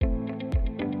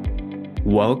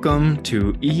Welcome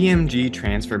to EMG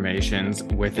Transformations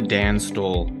with Dan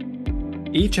Stoll.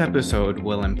 Each episode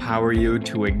will empower you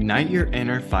to ignite your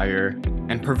inner fire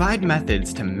and provide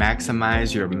methods to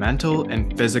maximize your mental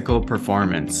and physical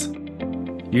performance.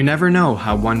 You never know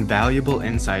how one valuable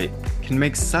insight can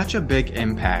make such a big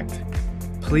impact.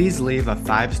 Please leave a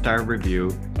 5-star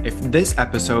review if this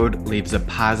episode leaves a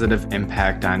positive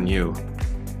impact on you.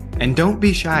 And don't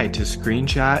be shy to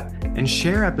screenshot and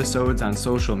share episodes on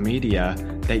social media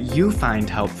that you find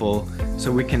helpful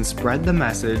so we can spread the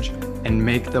message and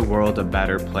make the world a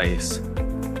better place.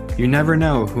 You never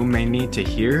know who may need to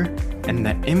hear and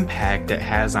the impact it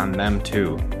has on them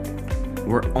too.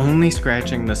 We're only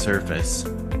scratching the surface.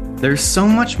 There's so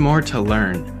much more to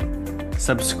learn.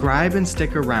 Subscribe and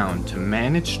stick around to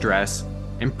manage stress,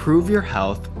 improve your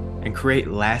health, and create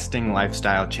lasting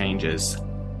lifestyle changes.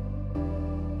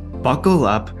 Buckle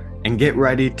up and get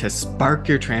ready to spark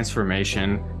your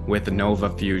transformation with Nova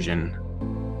Fusion.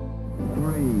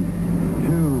 3,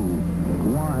 2,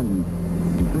 1,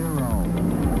 0.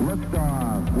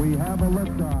 Liftoff. We have a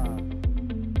liftoff.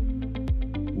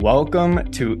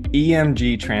 Welcome to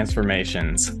EMG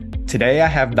Transformations. Today I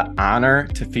have the honor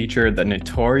to feature the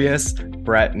notorious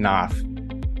Brett Knopf.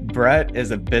 Brett is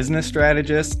a business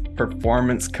strategist,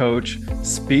 performance coach,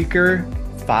 speaker,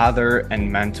 father,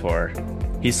 and mentor.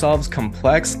 He solves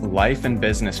complex life and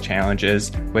business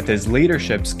challenges with his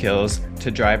leadership skills to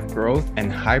drive growth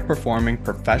in high-performing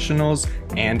professionals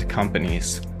and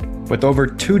companies. With over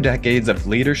 2 decades of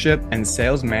leadership and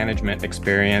sales management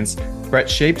experience, Brett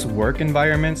shapes work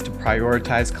environments to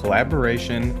prioritize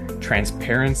collaboration,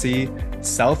 transparency,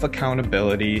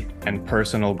 self-accountability, and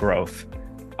personal growth.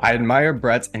 I admire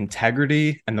Brett's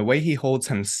integrity and the way he holds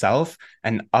himself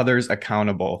and others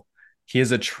accountable. He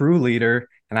is a true leader,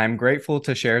 and I'm grateful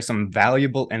to share some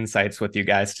valuable insights with you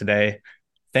guys today.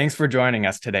 Thanks for joining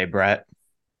us today, Brett.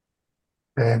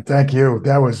 And thank you.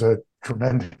 That was a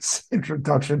tremendous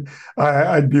introduction.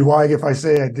 I'd be lying if I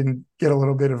say I didn't get a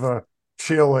little bit of a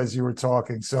chill as you were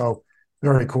talking. So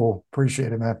very cool.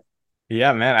 Appreciate it, man.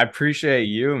 Yeah, man, I appreciate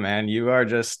you, man. You are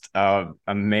just an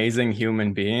amazing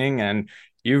human being, and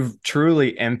you've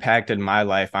truly impacted my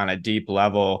life on a deep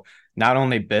level, not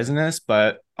only business,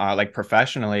 but like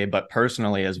professionally, but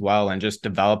personally as well, and just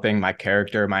developing my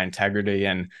character, my integrity,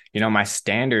 and, my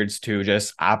standards to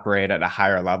just operate at a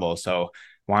higher level. So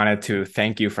wanted to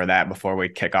thank you for that before we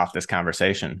kick off this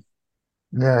conversation.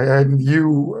 Yeah, and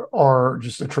you are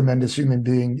just a tremendous human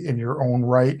being in your own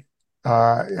right.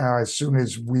 As soon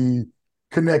as we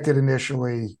connected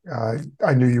initially,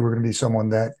 I knew you were going to be someone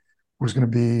that was going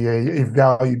to be a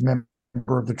valued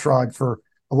member of the tribe for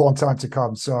a long time to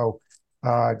come. So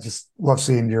just love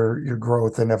seeing your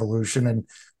growth and evolution and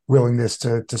willingness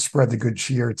to spread the good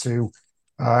cheer to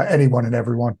anyone and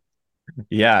everyone.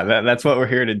 Yeah, that's what we're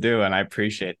here to do, and I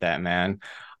appreciate that, man.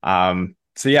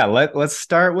 So yeah, let's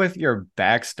start with your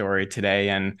backstory today,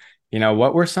 and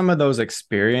what were some of those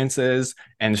experiences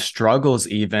and struggles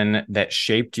even that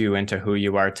shaped you into who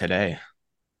you are today?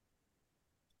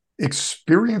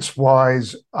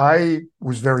 Experience-wise, I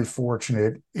was very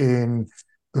fortunate in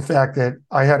the fact that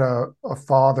I had a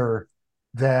father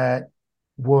that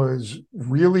was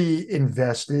really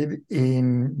invested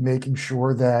in making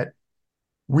sure that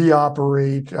we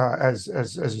operate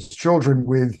as children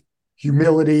with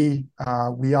humility.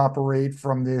 We operate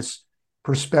from this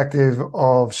perspective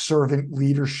of servant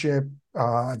leadership,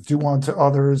 do unto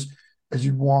others as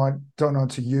you want done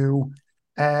unto you.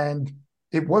 And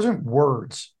it wasn't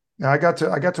words. Now I got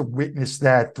to witness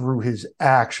that through his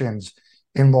actions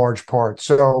in large part.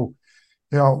 So,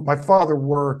 my father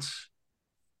worked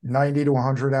 90 to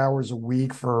 100 hours a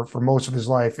week for most of his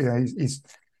life.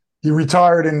 He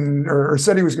retired or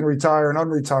said he was going to retire and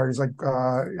unretired. He's like,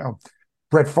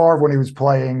 Brett Favre when he was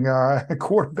playing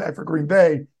quarterback for Green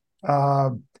Bay.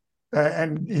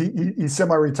 And he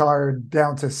semi-retired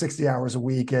down to 60 hours a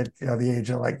week at the age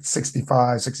of like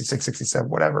 65, 66, 67,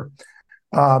 whatever.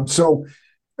 So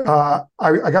I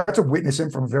got to witness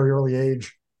him from a very early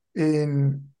age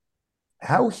in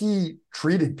how he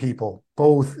treated people,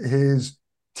 both his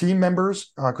team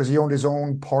members, because he owned his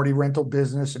own party rental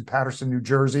business in Paterson, New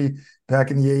Jersey,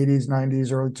 back in the 80s,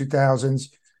 90s, early 2000s,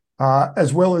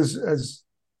 as well as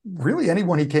really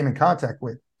anyone he came in contact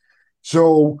with.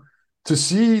 So to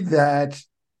see that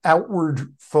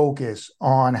outward focus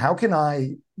on how can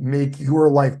I make your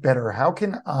life better? How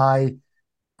can I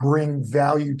bring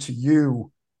value to you?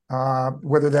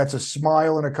 Whether that's a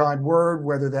smile and a kind word,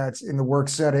 whether that's in the work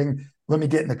setting, let me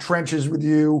get in the trenches with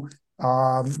you.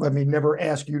 Let me never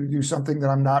ask you to do something that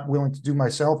I'm not willing to do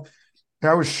myself.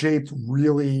 That was shaped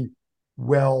really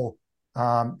well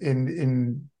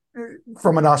in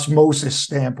from an osmosis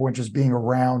standpoint, just being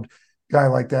around a guy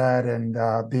like that and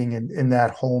being in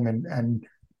that home and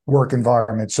work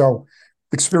environment. So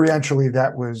experientially,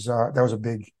 that was a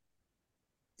big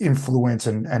influence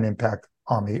and impact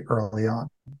on me early on.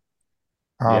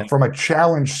 Yeah. From a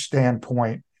challenge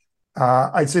standpoint,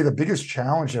 I'd say the biggest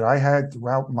challenge that I had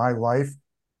throughout my life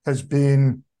has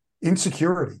been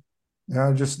insecurity.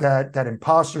 Just that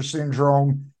imposter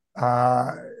syndrome,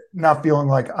 not feeling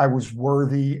like I was the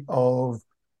worthy of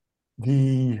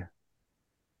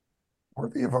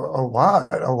a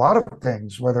lot of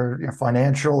things, whether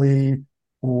financially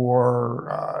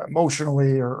or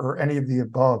emotionally or any of the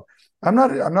above. I'm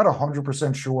not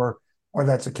 100% sure why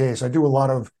that's the case. I do a lot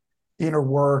of inner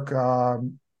work,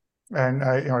 and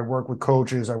I work with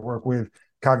coaches. I work with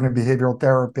cognitive behavioral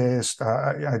therapists.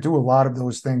 I do a lot of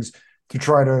those things to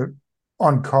try to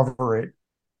uncover it.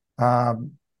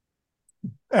 Um,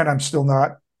 and I'm still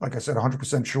not, like I said,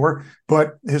 100% sure.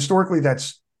 But historically,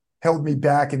 that's held me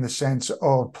back in the sense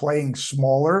of playing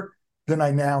smaller than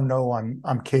I now know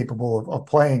I'm capable of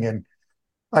playing. And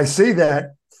I say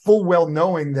that full well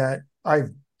knowing that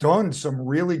I've done some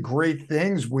really great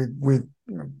things with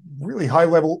really high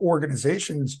level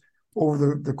organizations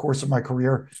over the course of my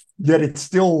career. Yet it's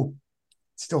still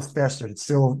festered. It's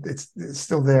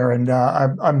still there, and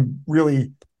I'm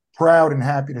really proud and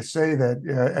happy to say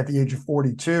that at the age of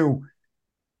 42,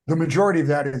 the majority of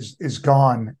that is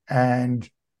gone, and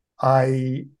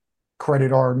I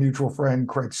credit our mutual friend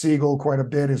Craig Siegel quite a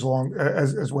bit, as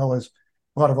well as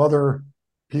a lot of other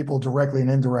people directly and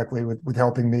indirectly with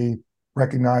helping me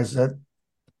recognize that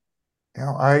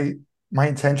I my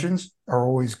intentions are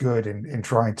always good in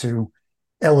trying to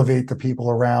elevate the people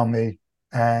around me,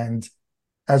 and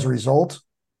as a result,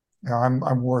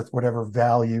 I'm worth whatever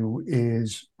value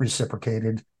is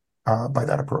reciprocated by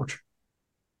that approach.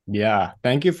 Yeah,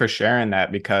 thank you for sharing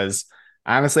that because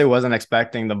I honestly wasn't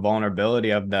expecting the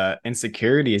vulnerability of the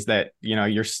insecurities that,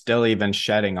 you're still even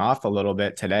shedding off a little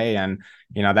bit today. And,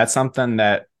 that's something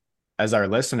that as our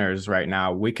listeners right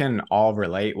now, we can all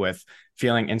relate with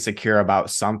feeling insecure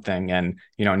about something and,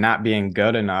 not being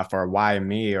good enough or why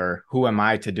me or who am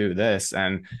I to do this?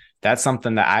 And that's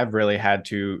something that I've really had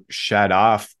to shed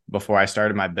off before I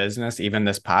started my business. Even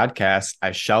this podcast,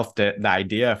 I shelved the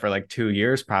idea for like 2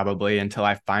 years probably until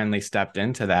I finally stepped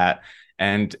into that.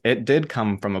 And it did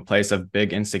come from a place of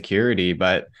big insecurity,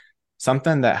 but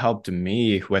something that helped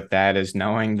me with that is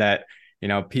knowing that,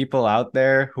 people out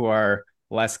there who are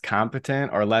less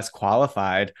competent or less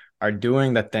qualified are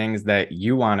doing the things that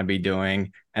you want to be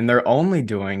doing. And they're only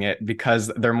doing it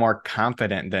because they're more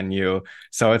confident than you.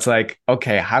 So it's like,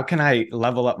 okay, how can I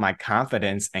level up my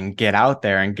confidence and get out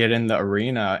there and get in the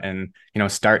arena and,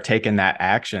 start taking that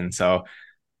action? So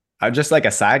just like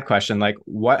a side question, like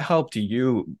what helped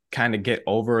you kind of get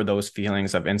over those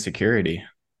feelings of insecurity?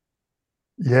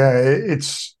 Yeah,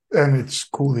 it's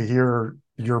cool to hear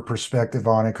your perspective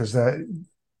on it, because that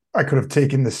I could have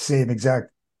taken the same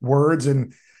exact words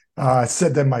and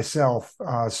said them myself.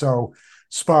 So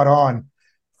spot on.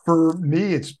 For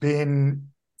me, it's been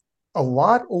a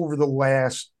lot over the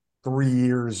last 3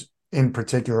 years in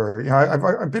particular.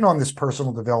 I've been on this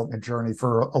personal development journey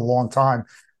for a long time,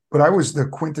 but I was the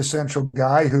quintessential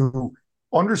guy who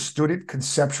understood it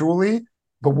conceptually,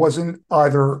 but wasn't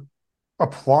either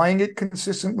applying it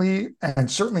consistently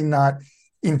and certainly not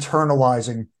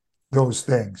internalizing those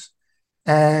things.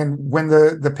 And when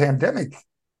the pandemic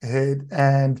hit,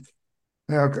 and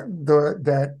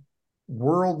that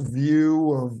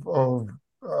worldview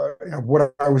of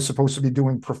what I was supposed to be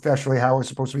doing professionally, how I was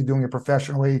supposed to be doing it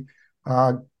professionally,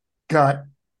 uh, got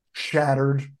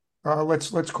shattered.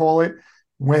 Let's call it,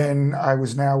 when I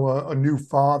was now a new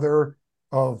father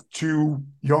of two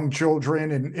young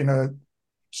children in a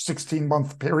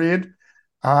 16-month period.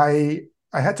 I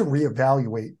had to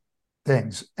reevaluate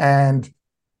things, and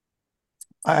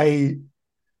I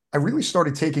I really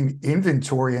started taking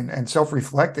inventory and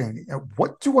self-reflecting.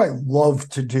 What do I love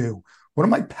to do? What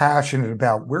am I passionate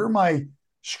about? Where am I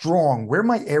strong? Where are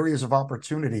my areas of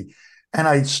opportunity? And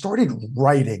I started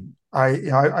writing.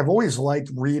 I've always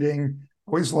liked reading,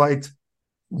 always liked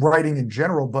writing in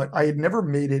general, but I had never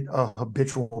made it a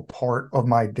habitual part of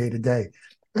my day to day.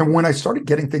 And when I started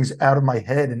getting things out of my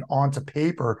head and onto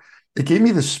paper, it gave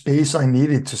me the space I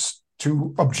needed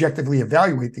to objectively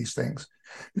evaluate these things,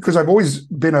 because I've always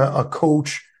been a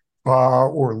coach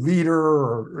or leader,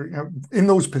 or in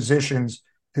those positions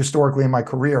historically in my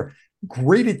career.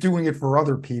 Great at doing it for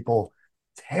other people,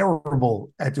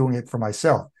 terrible at doing it for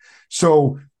myself.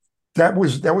 So that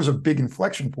was a big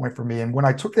inflection point for me. And when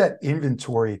I took that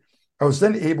inventory, I was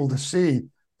then able to see,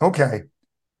 okay,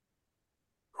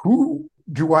 who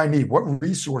do I need? What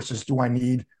resources do I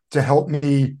need to help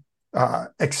me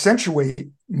accentuate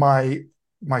my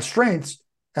strengths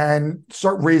and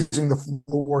start raising the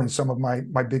floor in some of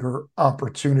my bigger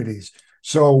opportunities?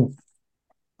 So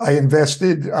I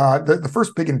invested. The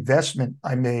first big investment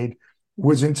I made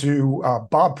was into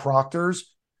Bob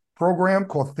Proctor's program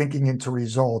called Thinking into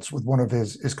Results with one of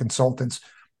his consultants,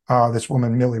 this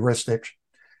woman, Millie Ristich.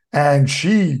 And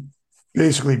she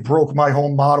basically broke my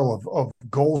whole model of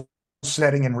goal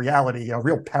setting and reality, a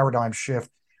real paradigm shift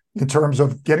in terms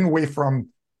of getting away from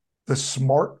the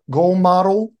SMART goal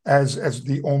model as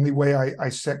the only way I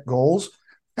set goals,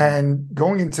 and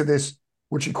going into this,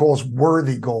 what she calls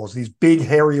worthy goals, these big,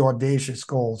 hairy, audacious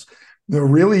goals. They're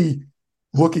really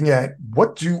looking at,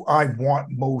 what do I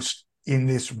want most in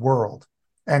this world,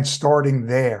 and starting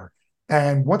there.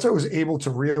 And once I was able to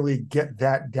really get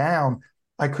that down,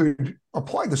 I could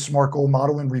apply the SMART goal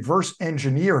model and reverse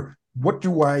engineer, what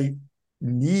do I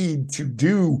need to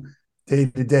do day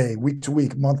to day, week to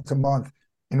week, month to month,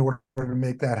 in order to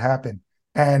make that happen.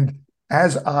 And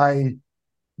as I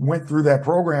went through that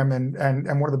program, and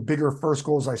one of the bigger first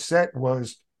goals I set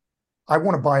was, I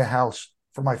want to buy a house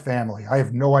for my family. I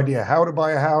have no idea how to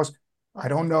buy a house. I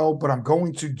don't know, but I'm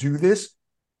going to do this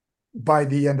by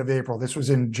the end of April. This was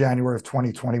in January of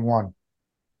 2021.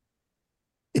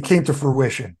 It came to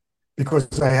fruition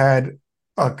because I had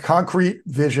a concrete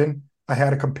vision, I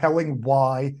had a compelling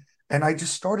why, and I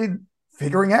just started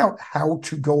figuring out how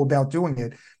to go about doing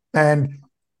it. And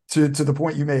to the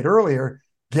point you made earlier,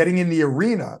 getting in the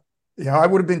arena, I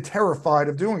would have been terrified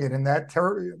of doing it, and that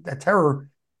terror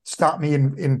stopped me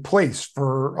in place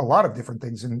for a lot of different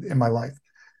things in my life.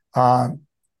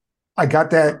 I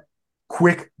got that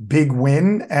quick big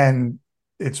win, and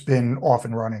it's been off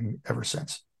and running ever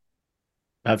since.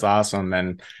 That's awesome.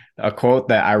 And a quote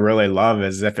that I really love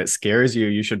is, if it scares you,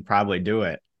 you should probably do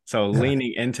it. So Yeah.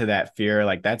 leaning into that fear,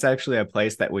 like that's actually a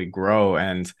place that we grow.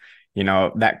 And,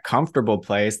 that comfortable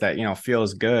place that,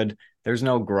 feels good, there's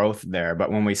no growth there.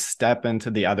 But when we step into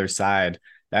the other side,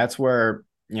 that's where,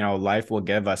 life will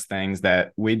give us things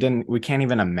that we can't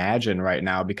even imagine right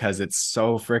now because it's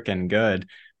so freaking good.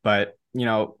 But,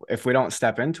 if we don't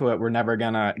step into it, we're never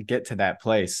gonna get to that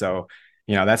place. So,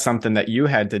 that's something that you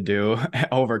had to do,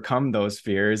 overcome those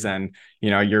fears. And,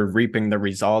 you're reaping the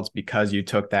results because you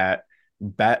took that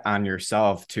bet on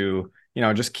yourself to,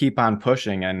 just keep on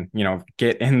pushing and,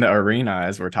 get in the arena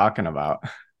as we're talking about.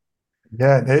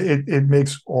 Yeah, it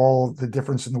makes all the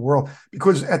difference in the world,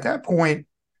 because at that point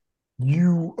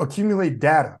you accumulate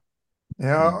data.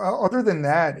 Other than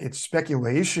that, it's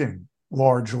speculation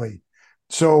largely.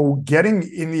 So getting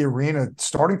in the arena,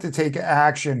 starting to take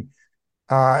action,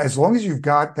 as long as you've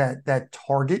got that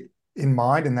target in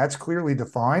mind and that's clearly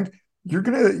defined, you're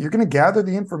gonna gather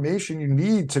the information you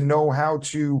need to know how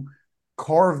to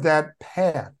carve that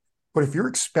path. But if you're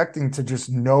expecting to just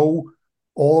know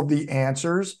all of the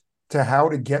answers to how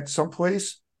to get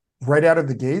someplace right out of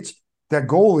the gates, that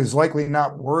goal is likely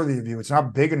not worthy of you. It's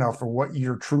not big enough for what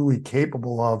you're truly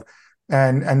capable of.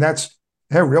 And that's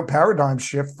a real paradigm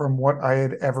shift from what I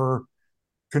had ever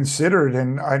considered.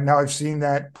 And now I've seen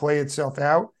that play itself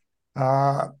out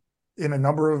in a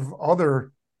number of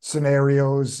other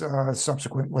scenarios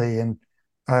subsequently. And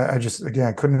I just,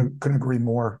 again, couldn't agree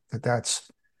more that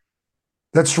that's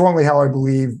strongly how I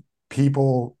believe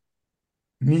people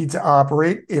need to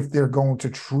operate if they're going to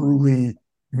truly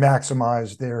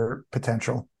maximize their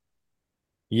potential.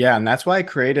 Yeah, and that's why I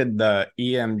created the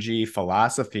EMG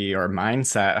philosophy or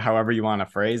mindset, however you want to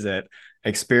phrase it.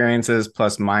 Experiences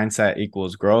plus mindset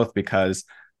equals growth, because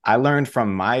I learned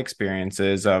from my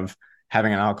experiences of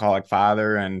having an alcoholic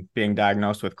father and being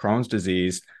diagnosed with Crohn's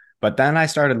disease. But then I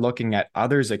started looking at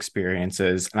others'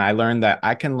 experiences, and I learned that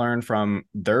I can learn from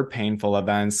their painful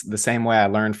events the same way I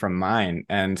learned from mine.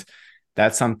 And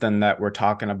that's something that we're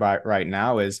talking about right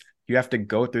now, is you have to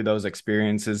go through those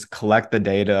experiences, collect the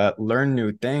data, learn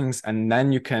new things, and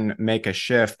then you can make a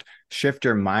shift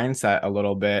your mindset a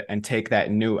little bit and take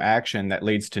that new action that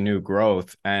leads to new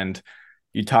growth. And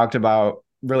you talked about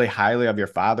really highly of your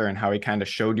father and how he kind of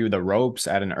showed you the ropes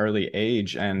at an early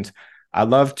age. And I'd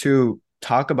love to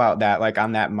talk about that, like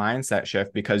on that mindset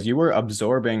shift, because you were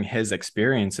absorbing his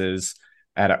experiences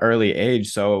at an early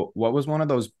age. So what was one of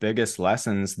those biggest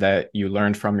lessons that you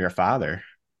learned from your father?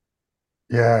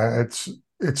 Yeah,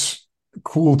 it's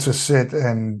cool to sit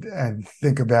and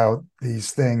think about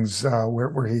these things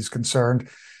where he's concerned,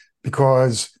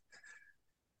 because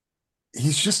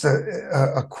he's just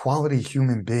a quality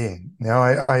human being.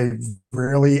 I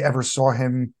rarely ever saw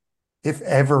him, if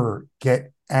ever,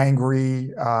 get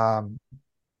angry. I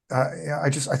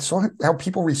saw how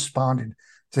people responded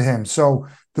to him. So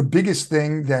the biggest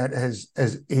thing that has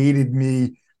aided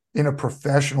me in a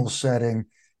professional setting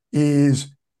is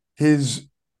his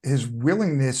his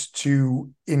willingness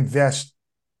to invest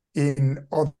in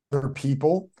other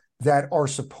people that are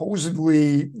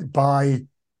supposedly by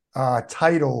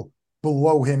title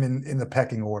below him in the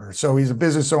pecking order. So he's a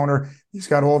business owner. He's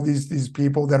got all these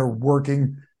people that are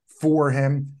working for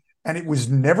him, and it was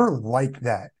never like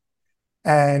that.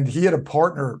 And he had a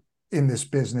partner in this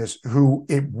business who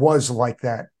it was like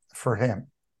that for him.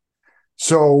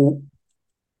 So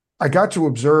I got to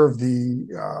observe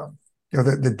the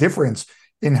difference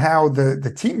in how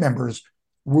the team members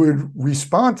would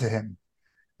respond to him.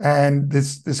 And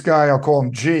this guy, I'll call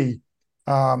him G,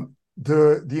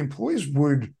 the employees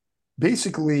would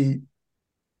basically,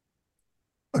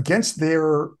 against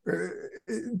their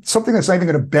something that's not even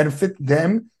going to benefit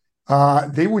them,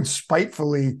 they would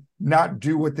spitefully not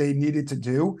do what they needed to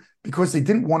do because they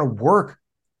didn't want to work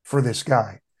for this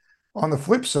guy. On the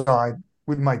flip side,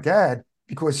 with my dad,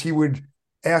 because he would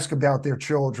ask about their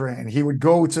children, he would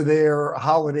go to their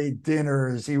holiday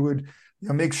dinners, he would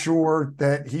make sure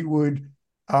that he would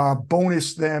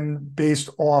bonus them based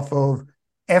off of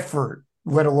effort,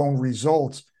 let alone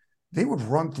results. They would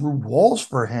run through walls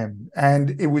for him.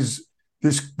 And it was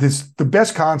the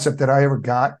best concept that I ever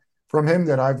got from him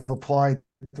that I've applied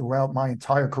throughout my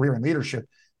entire career in leadership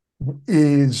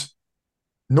is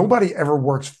nobody ever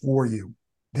works for you.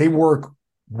 They work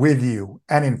with you.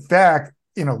 And in fact,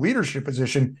 in a leadership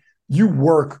position, you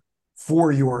work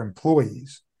for your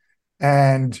employees.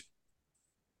 And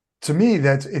to me,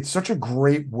 it's such a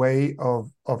great way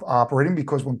of operating,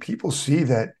 because when people see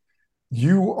that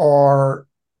you are,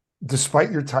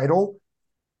 despite your title,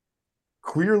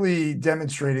 clearly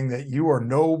demonstrating that you are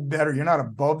no better, you're not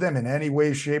above them in any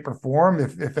way, shape, or form.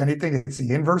 If anything, it's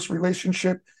the inverse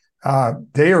relationship.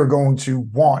 They are going to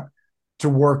want to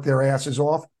work their asses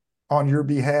off on your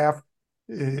behalf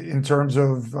in terms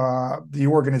of the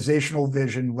organizational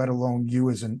vision, let alone you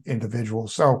as an individual.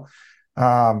 So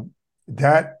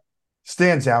that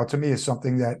stands out to me as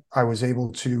something that I was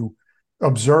able to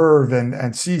observe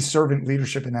and see servant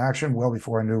leadership in action well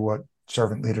before I knew what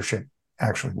servant leadership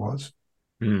actually was.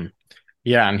 Mm.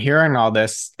 Yeah, and hearing all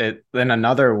this, in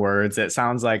other words, it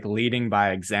sounds like leading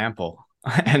by example.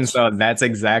 And so that's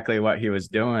exactly what he was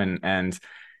doing. And,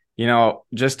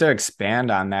 just to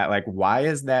expand on that, like, why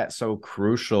is that so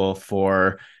crucial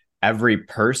for every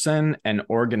person and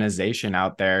organization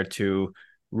out there to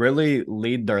really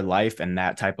lead their life in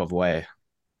that type of way?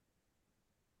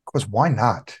 Because why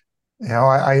not?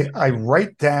 I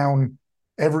write down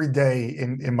every day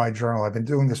in my journal. I've been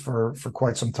doing this for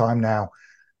quite some time now.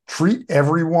 Treat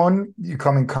everyone you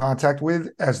come in contact with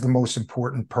as the most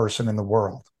important person in the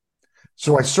world.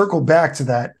 So I circle back to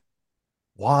that.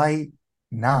 Why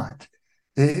not?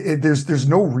 There's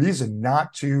no reason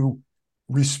not to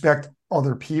respect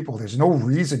other people. There's no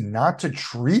reason not to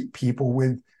treat people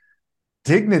with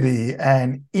dignity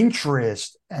and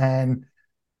interest and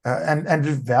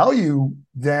just value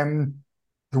them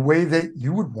the way that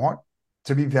you would want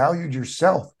to be valued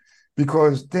yourself.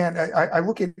 Because, Dan, I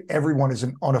look at everyone as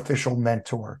an unofficial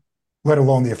mentor, let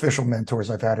alone the official mentors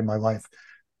I've had in my life,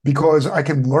 because I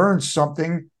can learn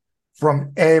something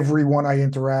from everyone I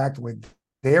interact with,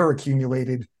 their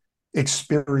accumulated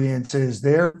experiences,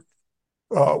 their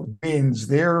wins,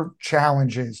 their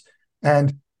challenges.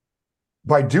 And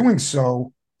by doing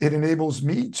so, it enables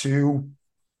me to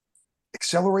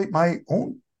accelerate my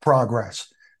own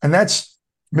progress. And that's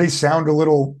may sound a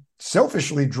little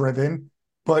selfishly driven,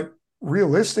 but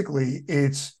realistically,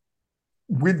 it's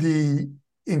with the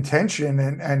intention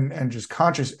and just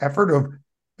conscious effort of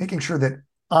making sure that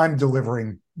I'm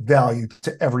delivering value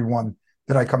to everyone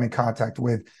that I come in contact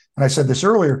with. And I said this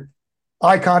earlier,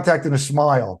 eye contact and a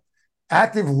smile,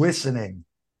 active listening.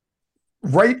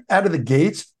 Right out of the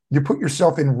gates, you put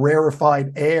yourself in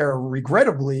rarefied air,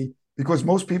 regrettably, because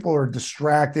most people are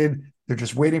distracted. They're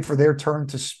just waiting for their turn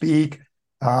to speak.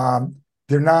 They're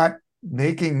not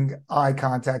making eye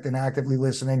contact and actively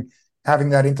listening, having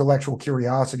that intellectual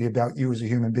curiosity about you as a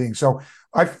human being. So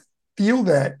I feel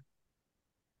that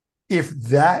if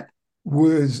that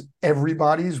was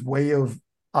everybody's way of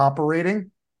operating,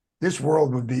 this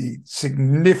world would be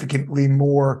significantly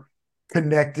more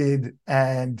connected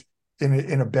and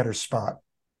in a better spot.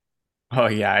 Oh,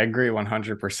 yeah, I agree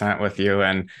 100% with you.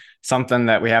 And something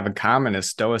that we have in common is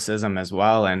stoicism as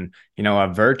well. And,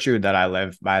 a virtue that I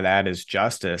live by that is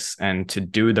justice, and to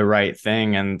do the right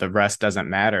thing, and the rest doesn't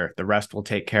matter. The rest will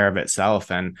take care of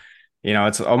itself. And,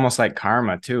 it's almost like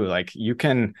karma too. Like, you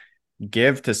can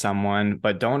give to someone,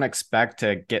 but don't expect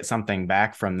to get something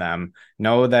back from them.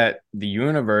 Know that the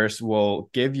universe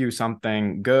will give you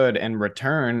something good in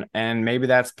return. And maybe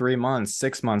that's 3 months,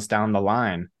 6 months down the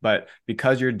line. But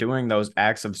because you're doing those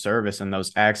acts of service and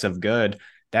those acts of good,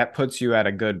 that puts you at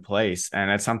a good place. And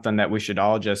it's something that we should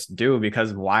all just do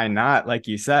because why not, like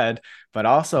you said, but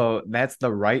also that's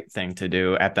the right thing to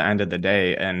do at the end of the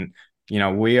day. And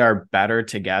we are better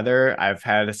together. I've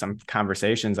had some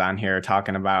conversations on here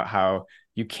talking about how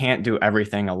you can't do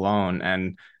everything alone.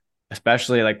 And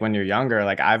especially like when you're younger,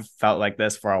 like I've felt like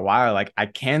this for a while, like I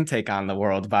can take on the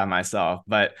world by myself.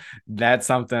 But that's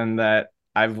something that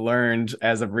I've learned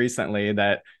as of recently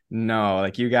that no,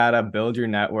 like you got to build your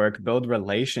network, build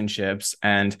relationships,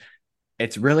 and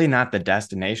it's really not the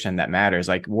destination that matters.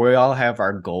 Like we all have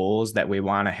our goals that we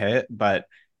want to hit, but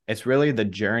it's really the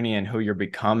journey and who you're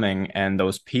becoming and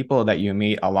those people that you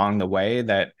meet along the way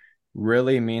that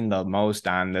really mean the most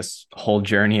on this whole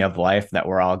journey of life that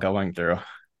we're all going through.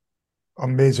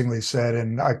 Amazingly said,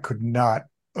 and I could not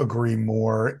agree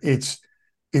more. It's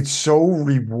so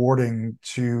rewarding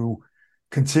to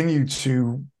continue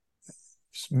to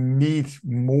meet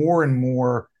more and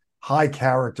more high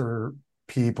character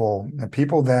people and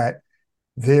people that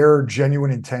their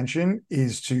genuine intention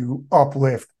is to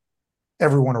uplift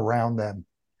everyone around them.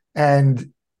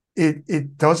 And it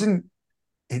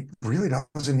really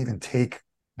doesn't even take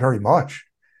very much.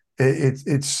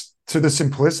 It's to the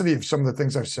simplicity of some of the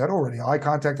things I've said already: eye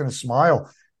contact and a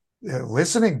smile,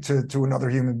 listening to another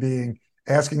human being,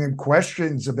 asking them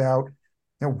questions about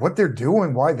what they're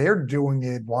doing, why they're doing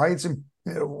it, why it's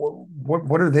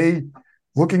what are they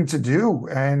looking to do.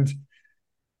 And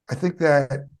I think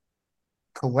that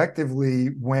collectively,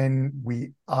 when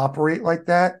we operate like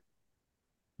that,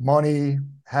 money,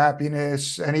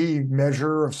 happiness, any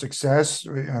measure of success,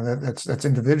 that's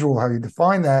individual how you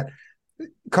define that,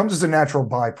 comes as a natural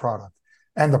byproduct.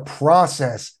 And the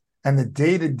process and the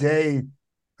day-to-day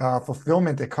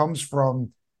fulfillment that comes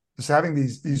from just having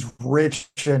these rich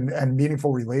and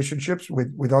meaningful relationships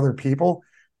with other people,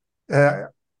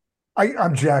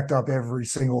 I'm jacked up every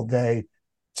single day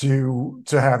to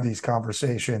have these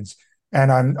conversations,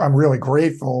 and I'm really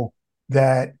grateful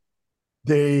that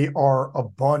they are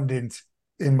abundant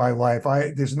in my life.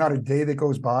 There's not a day that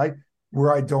goes by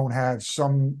where I don't have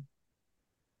some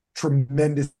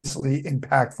tremendously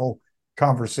impactful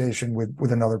conversation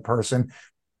with another person,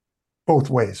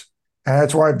 both ways. And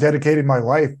that's why I've dedicated my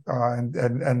life and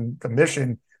the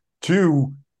mission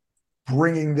to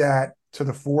bringing that to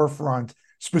the forefront,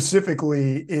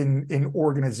 specifically in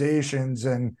organizations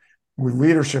and with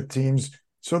leadership teams,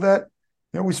 so that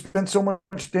we spend so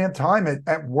much damn time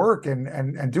at work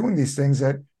and doing these things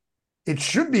that it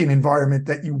should be an environment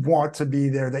that you want to be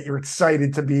there, that you're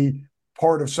excited to be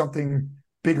part of something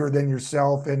bigger than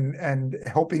yourself, and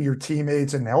helping your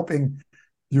teammates and helping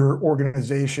your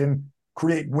organization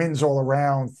create wins all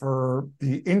around for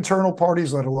the internal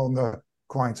parties, let alone the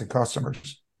clients and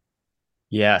customers.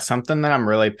 Yeah, something that I'm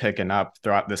really picking up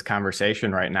throughout this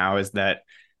conversation right now is that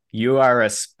you are a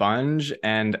sponge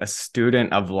and a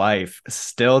student of life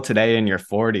still today in your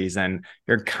 40s, and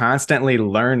you're constantly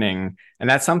learning. And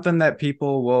that's something that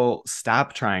people will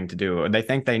stop trying to do. They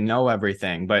think they know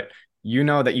everything, but you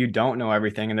know that you don't know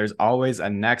everything, and there's always a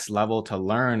next level to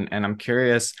learn. And I'm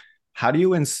curious, how do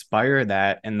you inspire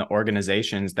that in the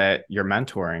organizations that you're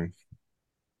mentoring?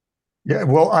 Yeah,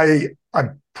 well,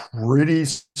 I'm pretty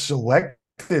selective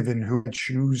in who I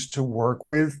choose to work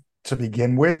with to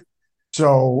begin with.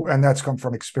 So, and that's come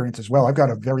from experience as well. I've got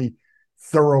a very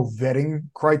thorough vetting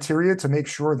criteria to make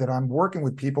sure that I'm working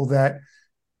with people that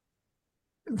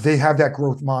they have that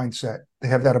growth mindset, they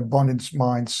have that abundance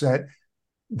mindset.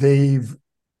 They've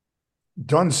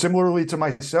done similarly to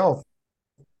myself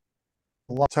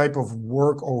a lot type of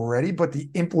work already, but the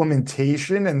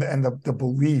implementation and the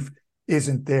belief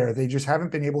isn't there. They just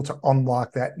haven't been able to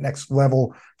unlock that next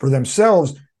level for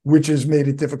themselves, which has made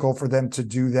it difficult for them to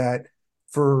do that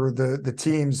for the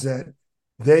teams that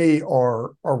they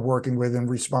are working with and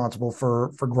responsible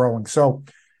for growing. So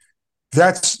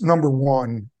that's number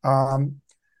one.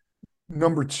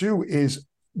 Number two is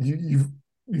you've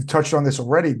touched on this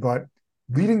already, but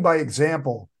leading by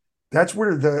example. That's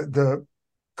where the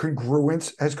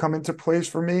congruence has come into place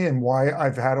for me, and why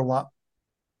I've had a lot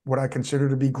what I consider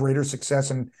to be greater success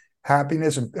and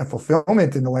happiness and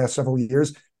fulfillment in the last several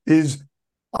years is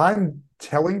I'm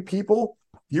telling people,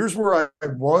 here's where I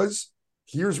was,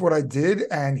 here's what I did,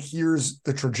 and here's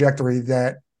the trajectory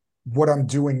that what I'm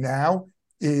doing now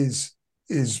is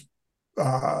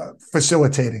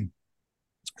facilitating.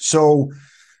 So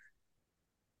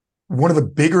one of the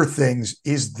bigger things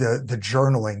is the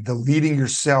journaling, the leading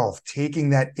yourself, taking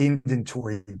that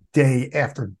inventory day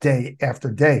after day after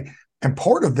day. And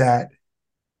part of that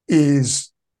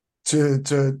is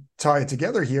to tie it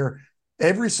together here.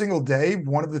 Every single day,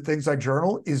 one of the things I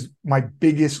journal is my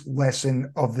biggest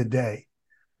lesson of the day.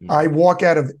 I walk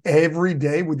out of every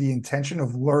day with the intention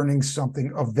of learning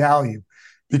something of value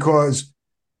because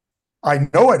I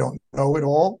know I don't know it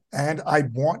all, and I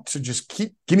want to just give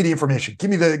me the information,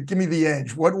 give me the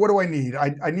edge. What do I need?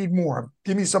 I need more.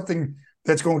 Give me something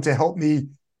that's going to help me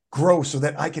grow so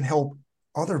that I can help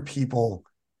other people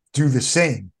do the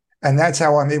same. And that's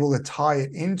how I'm able to tie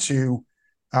it into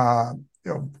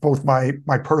both my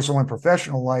personal and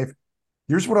professional life.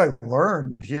 Here's what I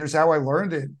learned. Here's how I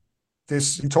learned it.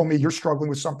 You told me you're struggling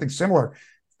with something similar.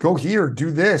 Go here,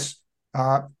 do this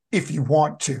if you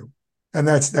want to. And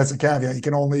that's a caveat. You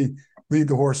can only lead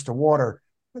the horse to water.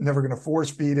 I'm never going to force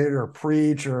feed it or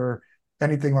preach or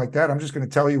anything like that. I'm just going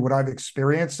to tell you what I've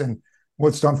experienced and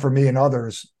what's done for me and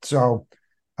others. So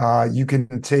you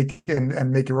can take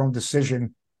and make your own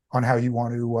decision on how you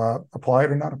want to apply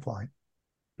it or not apply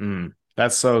it.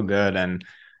 That's so good. And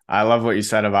I love what you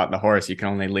said about the horse. You can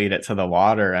only lead it to the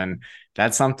water. And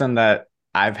that's something that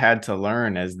I've had to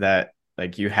learn, is that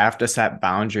like you have to set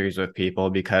boundaries with people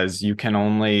because you can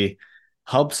only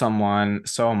help someone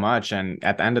so much. And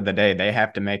at the end of the day, they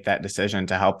have to make that decision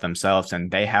to help themselves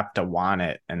and they have to want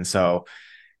it. And so,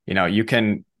 you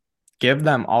can give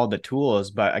them all the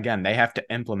tools, but again, they have to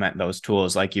implement those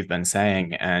tools like you've been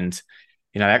saying. And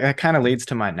that kind of leads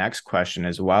to my next question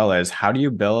as well, as how do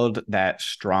you build that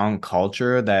strong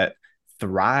culture that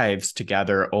thrives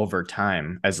together over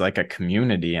time as like a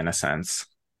community in a sense?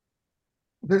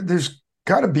 There's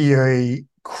got to be a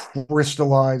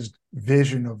crystallized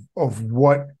vision of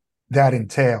what that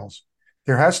entails.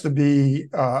 There has to be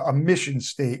a mission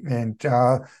statement,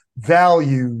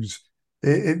 values.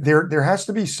 There has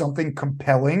to be something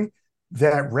compelling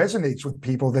that resonates with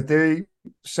people that they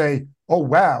say, oh,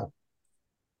 wow,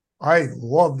 I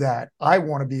love that. I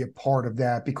want to be a part of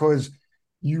that, because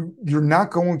you're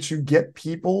not going to get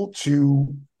people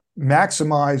to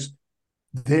maximize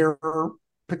their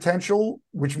potential,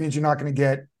 which means you're not going to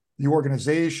get the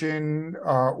organization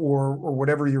or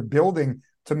whatever you're building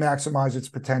to maximize its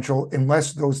potential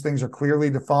unless those things are clearly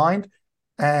defined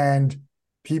and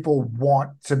people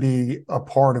want to be a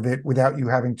part of it without you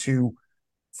having to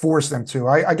force them to.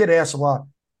 I get asked a lot,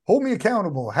 hold me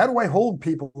accountable. How do I hold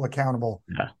people accountable?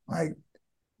 Yeah.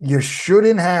 You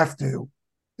shouldn't have to.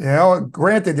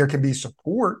 Granted, there can be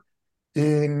support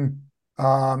in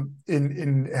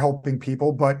helping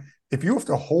people, but if you have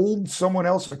to hold someone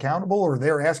else accountable or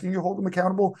they're asking you to hold them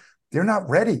accountable, they're not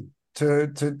ready to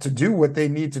do what they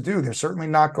need to do. They're certainly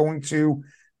not going to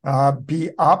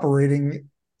be operating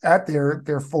at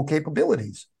their full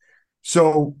capabilities.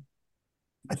 So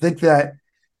I think that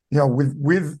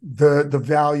with the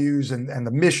values and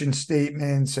the mission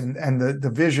statements and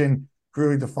the vision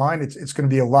clearly defined, it's going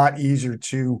to be a lot easier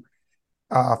to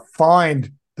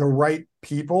find the right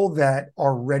people that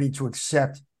are ready to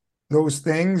accept those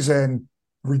things. And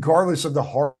regardless of the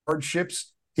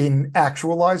hardships in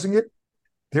actualizing it,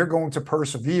 they're going to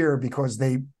persevere because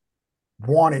they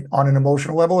want it on an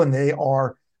emotional level and they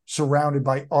are surrounded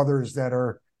by others that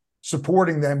are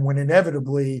supporting them when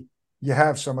inevitably you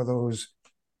have some of those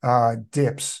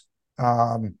dips,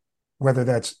 whether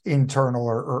that's internal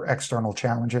or external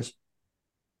challenges.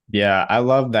 Yeah, I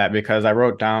love that, because I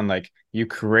wrote down like you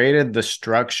created the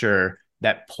structure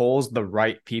that pulls the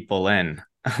right people in.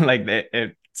 Like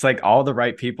it's like all the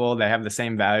right people, they have the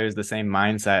same values, the same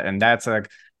mindset, and that's like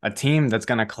a team that's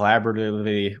going to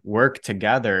collaboratively work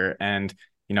together and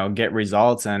get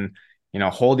results and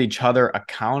hold each other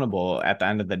accountable at the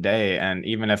end of the day. And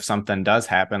even if something does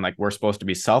happen, like we're supposed to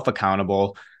be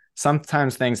self-accountable,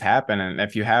 sometimes things happen, and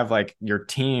if you have like your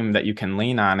team that you can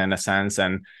lean on in a sense,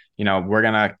 and we're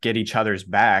going to get each other's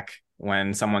back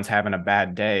when someone's having a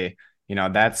bad day,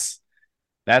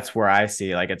 that's where I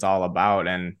see like it's all about.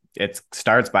 And it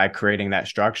starts by creating that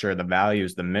structure, the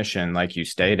values, the mission, like you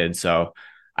stated. So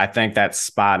I think that's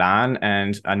spot on.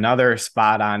 And another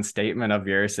spot on statement of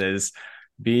yours is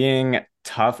being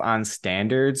tough on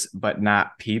standards, but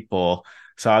not people.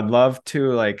 So I'd love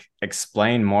to like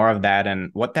explain more of that and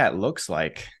what that looks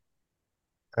like.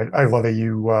 I love that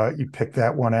you picked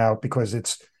that one out, because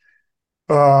it's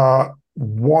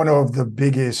one of the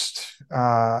biggest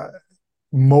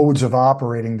modes of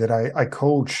operating that I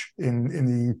coach in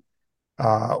the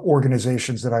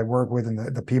organizations that I work with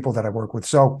and the people that I work with.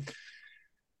 So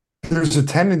there's a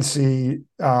tendency,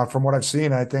 from what I've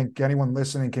seen, I think anyone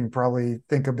listening can probably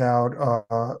think about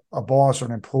a boss or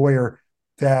an employer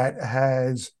that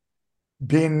has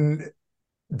been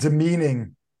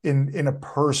demeaning in a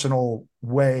personal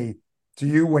way to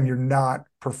you when you're not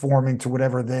performing to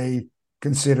whatever they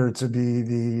consider to be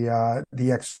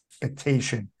the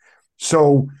expectation.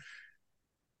 So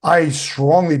I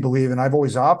strongly believe, and I've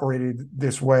always operated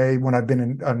this way when I've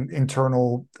been an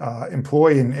internal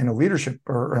employee in a leadership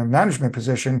or a management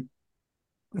position,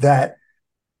 that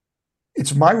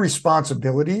it's my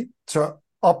responsibility to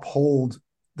uphold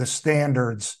the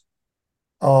standards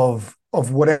of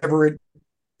whatever it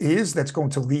is that's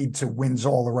going to lead to wins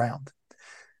all around.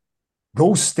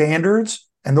 Those standards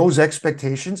and those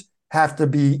expectations have to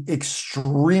be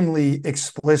extremely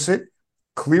explicit,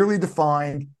 clearly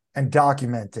defined, and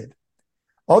documented.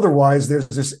 Otherwise, there's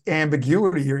this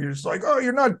ambiguity here. You're just like, oh,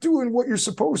 you're not doing what you're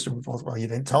supposed to. Well, you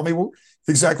didn't tell me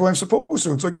exactly what I'm supposed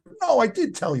to. It's like, no, I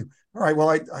did tell you. All right, well,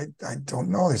 I don't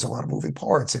know. There's a lot of moving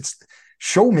parts. It's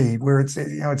show me where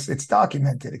it's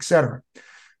documented, et cetera.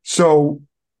 So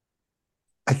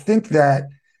I think that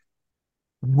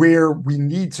where we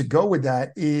need to go with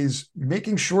that is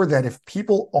making sure that if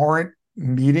people aren't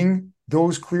meeting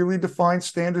those clearly defined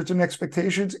standards and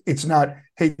expectations, it's not,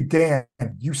 hey, Dan,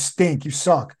 you stink, you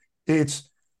suck. It's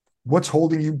what's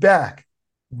holding you back.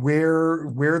 Where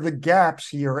are the gaps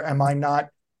here? Am I not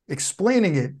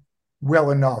explaining it well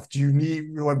enough?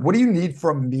 What do you need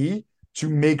from me to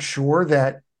make sure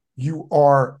that you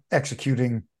are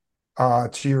executing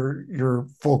to your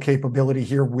full capability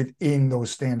here within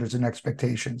those standards and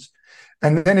expectations?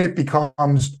 And then it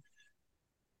becomes,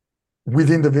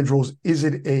 with individuals, is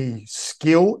it a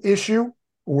skill issue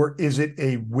or is it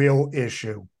a will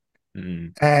issue?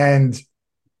 And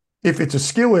if it's a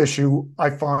skill issue, I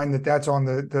find that that's on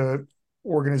the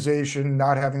organization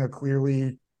not having a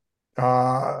clearly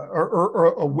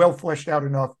or a well fleshed out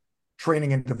enough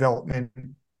training and development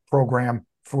program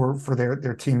for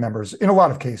their team members. In a lot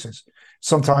of cases,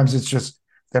 sometimes it's just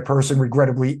that person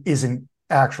regrettably isn't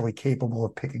actually capable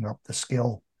of picking up the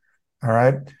skill. All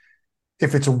right.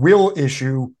 If it's a will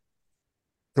issue,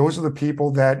 those are the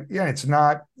people that, it's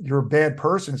not you're a bad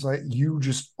person. It's like you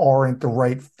just aren't the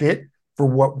right fit for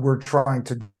what we're trying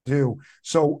to do.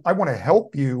 So I want to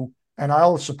help you and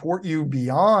I'll support you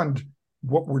beyond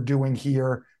what we're doing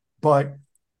here. But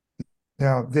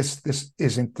this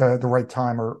isn't the right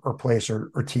time or place or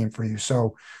team for you.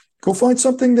 So go find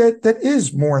something that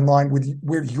is more in line with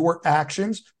where your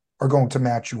actions are going to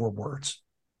match your words.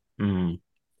 Mm.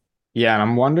 Yeah, and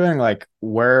I'm wondering, like,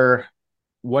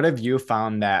 what have you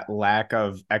found that lack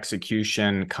of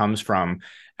execution comes from?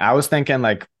 I was thinking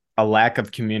like a lack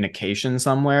of communication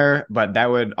somewhere, but that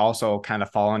would also kind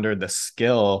of fall under the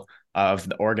skill of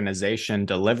the organization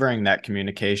delivering that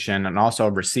communication and also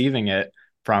receiving it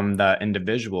from the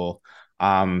individual.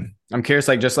 I'm curious,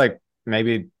 like, just like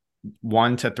maybe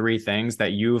 1 to 3 things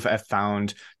that you've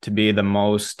found to be the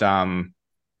most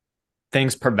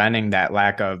things preventing that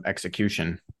lack of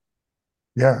execution.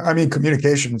 Yeah, I mean,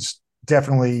 communication's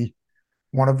definitely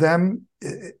one of them.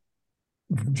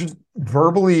 Just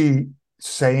verbally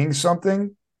saying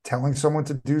something, telling someone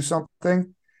to do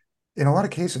something, in a lot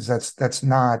of cases, that's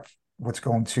not what's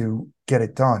going to get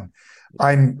it done.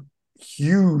 I'm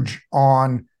huge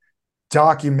on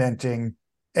documenting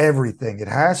everything. It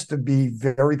has to be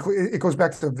very clear. It goes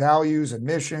back to the values and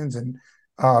missions and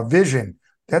vision.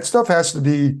 That stuff has to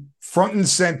be front and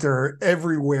center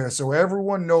everywhere, so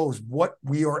everyone knows what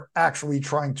we are actually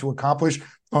trying to accomplish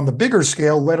on the bigger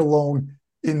scale, let alone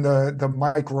in the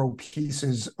micro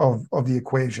pieces of the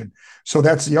equation. So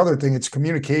that's the other thing. It's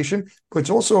communication, but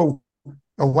it's also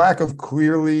a lack of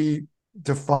clearly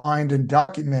defined and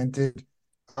documented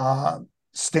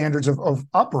standards of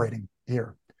operating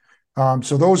here.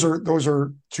 So those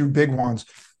are 2 big ones.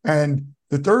 And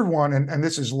the third one, and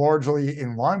this is largely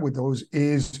in line with those,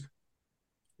 is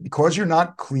because you're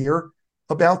not clear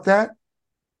about that,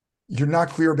 you're not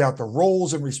clear about the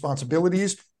roles and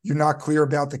responsibilities, you're not clear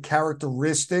about the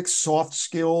characteristics, soft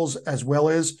skills, as well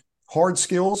as hard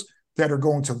skills that are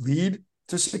going to lead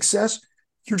to success,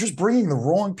 you're just bringing the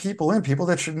wrong people in, people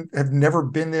that shouldn't have never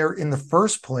been there in the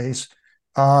first place,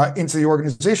 into the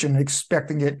organization and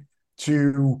expecting it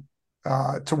to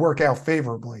work out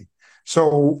favorably.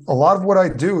 So a lot of what I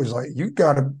do is like, you've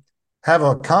got to have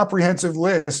a comprehensive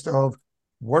list of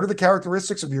what are the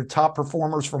characteristics of your top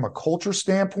performers from a culture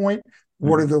standpoint?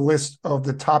 What are the list of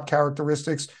the top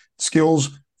characteristics,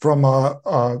 skills from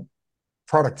a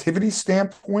productivity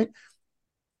standpoint?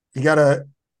 You got to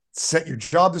set your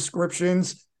job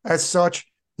descriptions as such.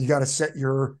 You got to set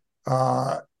your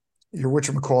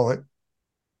whatchamacallit,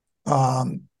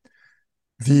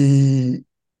 the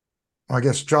I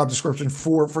guess, job description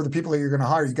for the people that you're going to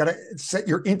hire. You got to set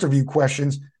your interview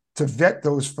questions to vet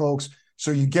those folks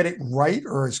so you get it right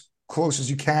or as close as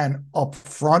you can up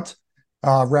front,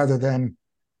 rather than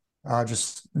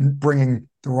just bringing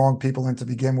the wrong people in to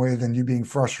begin with and you being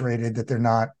frustrated that they're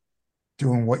not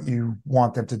doing what you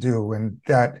want them to do. And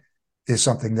that is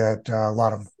something that a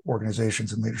lot of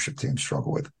organizations and leadership teams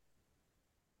struggle with.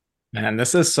 Man,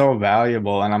 this is so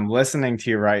valuable. And I'm listening to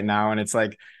you right now, and it's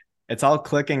like it's all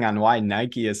clicking on why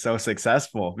Nike is so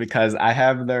successful because I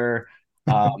have their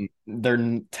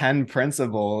 10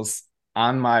 principles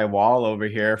on my wall over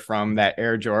here from that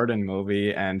Air Jordan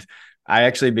movie. And I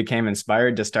actually became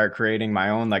inspired to start creating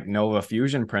my own like Nova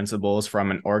Fusion principles from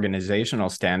an organizational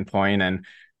standpoint. And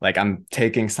like I'm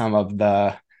taking some of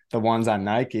the ones on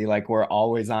Nike, like we're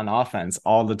always on offense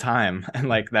all the time. And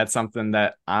like that's something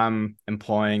that I'm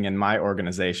employing in my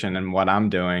organization and what I'm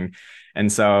doing.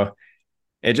 And so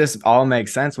it just all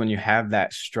makes sense when you have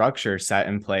that structure set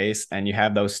in place and you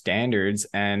have those standards.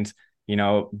 And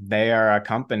they are a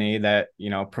company that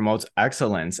promotes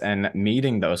excellence and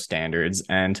meeting those standards.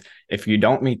 And if you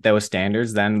don't meet those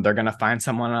standards, then they're going to find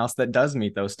someone else that does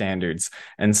meet those standards.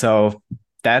 And so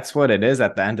that's what it is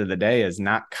at the end of the day, is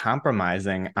not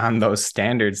compromising on those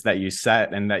standards that you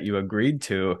set and that you agreed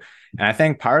to. And I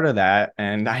think part of that,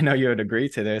 and I know you would agree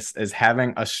to this, is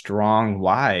having a strong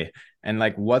why. And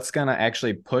like what's going to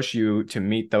actually push you to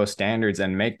meet those standards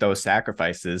and make those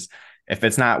sacrifices. If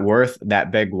it's not worth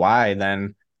that big why,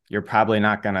 then you're probably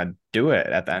not going to do it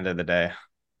at the end of the day.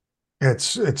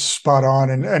 It's spot on.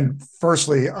 And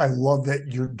firstly, I love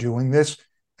that you're doing this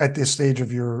at this stage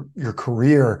of your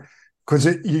career, because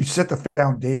you set the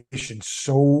foundation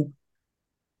so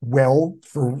well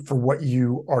for what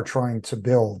you are trying to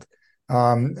build.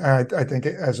 I think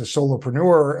as a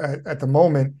solopreneur at the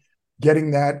moment,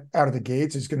 getting that out of the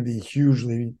gates is going to be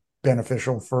hugely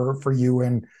beneficial for you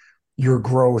and your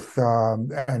growth,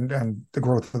 and the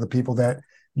growth of the people that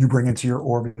you bring into your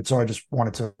orbit. So I just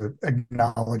wanted to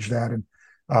acknowledge that, and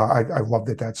I love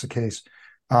that that's the case.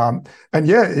 And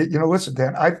yeah, listen,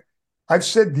 Dan, I've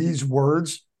said these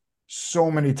words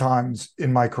so many times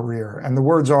in my career, and the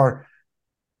words are,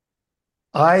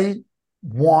 I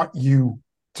want you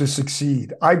to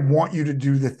succeed. I want you to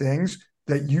do the things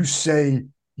that you say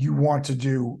you want to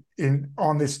do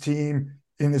on this team,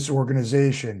 in this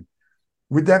organization.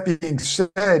 With that being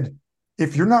said,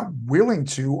 if you're not willing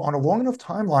to, on a long enough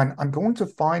timeline, I'm going to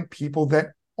find people that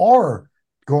are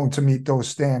going to meet those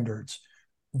standards.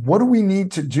 What do we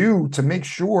need to do to make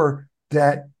sure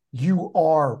that you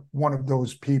are one of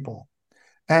those people?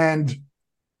 And,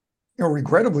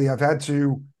 regrettably, I've had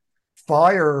to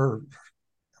fire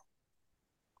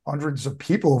hundreds of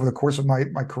people over the course of my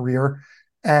career,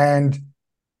 and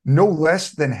no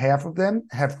less than half of them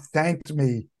have thanked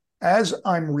me as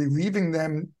I'm relieving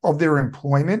them of their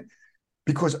employment,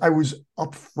 because I was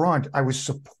upfront, I was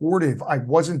supportive, I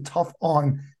wasn't tough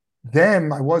on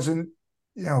them, I wasn't,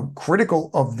 critical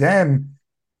of them.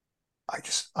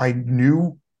 I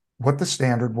knew what the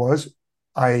standard was.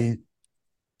 I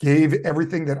gave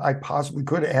everything that I possibly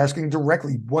could, asking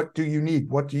directly, what do you need?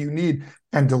 What do you need?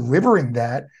 And delivering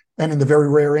that. And in the very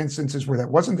rare instances where that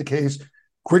wasn't the case,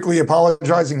 quickly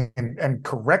apologizing and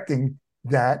correcting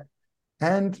that.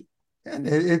 And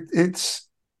it's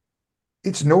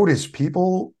noticed.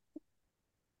 People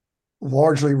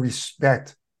largely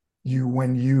respect you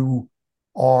when you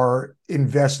are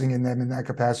investing in them in that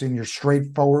capacity, and you're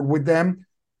straightforward with them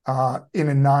in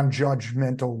a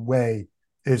non-judgmental way.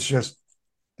 It's just,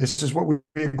 this is what we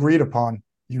agreed upon.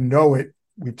 You know it.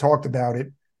 We talked about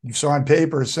it. You signed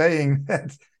papers saying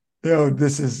that these are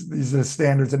the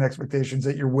standards and expectations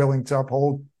that you're willing to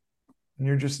uphold, and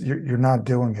you're not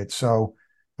doing it. So,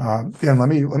 Dan, let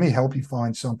me help you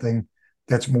find something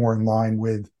that's more in line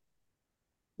with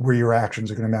where your actions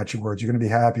are going to match your words. You're going to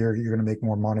be happier. You're going to make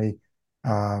more money.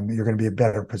 You're going to be in a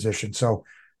better position. So,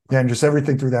 Dan, just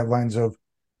everything through that lens of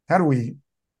how do we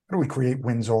create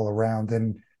wins all around,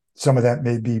 and some of that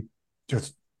may be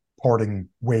just parting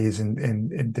ways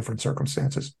in different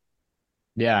circumstances.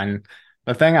 Yeah. And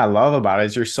the thing I love about it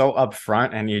is you're so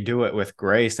upfront and you do it with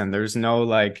grace, and there's no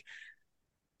like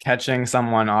catching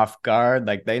someone off guard.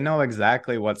 Like they know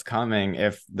exactly what's coming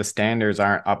if the standards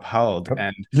aren't upheld.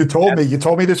 And you told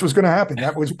me this was going to happen.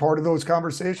 That was part of those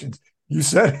conversations. You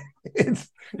said it.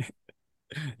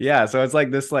 Yeah, so it's like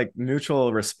this like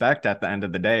mutual respect at the end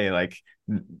of the day, like,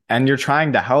 and you're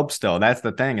trying to help still. That's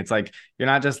the thing. It's like you're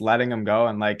not just letting them go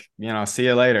and like, see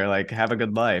you later, like have a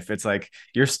good life. It's like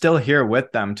you're still here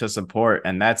with them to support,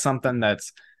 and that's something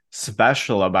that's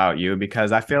special about you,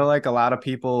 because I feel like a lot of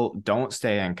people don't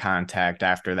stay in contact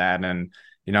after that, and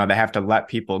they have to let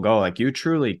people go. Like you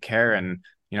truly care and,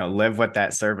 live with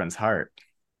that servant's heart.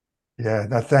 Yeah,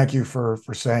 thank you for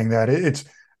saying that.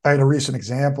 I had a recent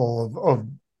example of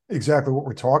exactly what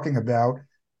we're talking about.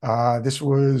 This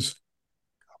was,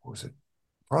 what was it?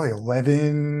 Probably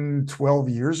 11, 12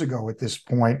 years ago at this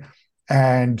point.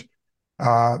 And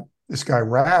uh, this guy,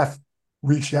 Rath,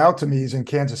 reached out to me. He's in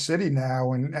Kansas City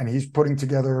now, and he's putting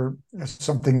together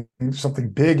something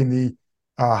big in the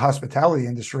hospitality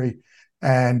industry.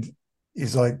 And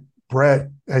he's like, Brett,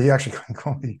 he actually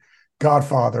called me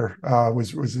Godfather,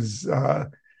 was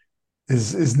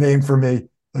his name for me.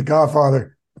 The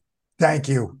Godfather, thank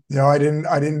you. I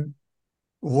didn't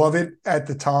love it at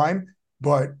the time,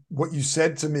 but what you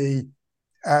said to me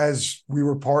as we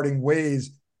were parting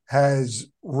ways has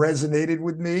resonated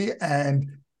with me. And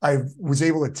I was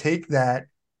able to take that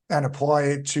and apply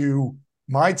it to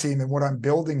my team and what I'm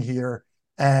building here.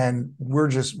 And we're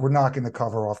knocking the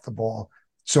cover off the ball.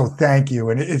 So thank you.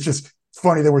 And it's just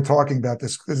funny that we're talking about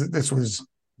this because this was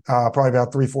probably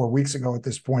about 3-4 weeks ago at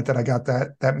this point that I got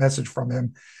that message from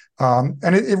him.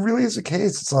 And it really is the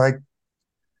case. It's like,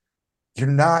 you're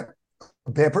not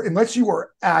a bad person unless you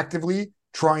are actively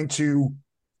trying to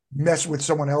mess with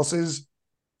someone else's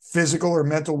physical or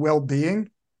mental well-being.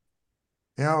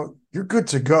 You're good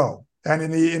to go. And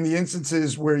in the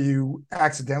instances where you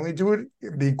accidentally do it,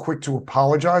 being quick to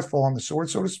apologize, fall on the sword,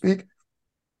 so to speak.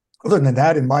 Other than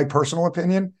that, in my personal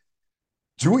opinion,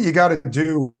 do what you got to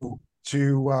do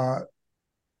to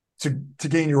to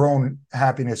gain your own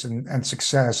happiness and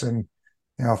success and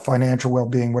financial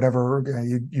well-being, whatever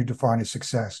you define as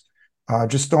success.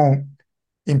 Just don't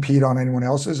impede on anyone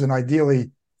else's, and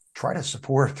ideally try to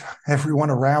support everyone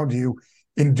around you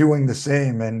in doing the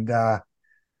same. And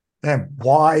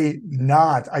why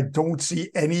not? I don't see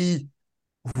any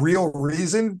real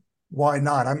reason why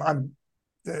not. I'm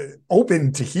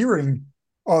open to hearing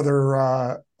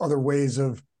other ways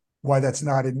of why that's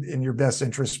not in your best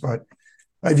interest, but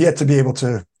I've yet to be able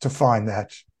to find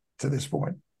that to this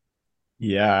point.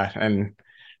 Yeah. And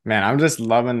man, I'm just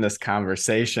loving this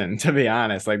conversation, to be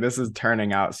honest. Like this is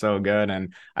turning out so good.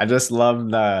 And I just love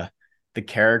the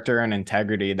character and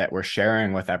integrity that we're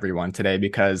sharing with everyone today,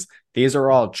 because these are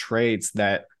all traits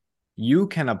that you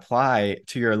can apply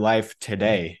to your life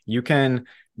today. You can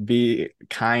be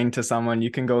kind to someone. You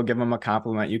can go give them a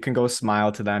compliment. You can go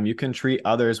smile to them. You can treat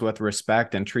others with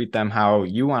respect and treat them how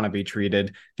you want to be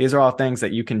treated. These are all things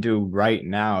that you can do right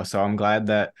now. So I'm glad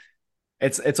that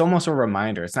it's almost a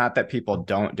reminder. It's not that people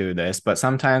don't do this, but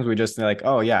sometimes we just like,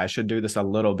 oh yeah, I should do this a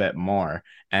little bit more.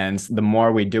 And the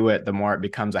more we do it, the more it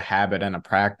becomes a habit and a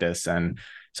practice. And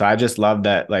so I just love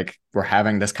that like we're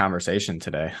having this conversation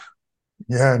today.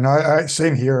 Yeah, no,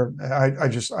 same here.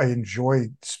 I enjoy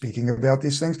speaking about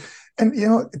these things. And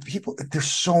people,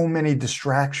 there's so many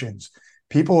distractions.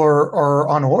 People are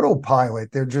on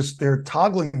autopilot. They're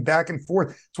toggling back and forth.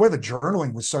 That's why the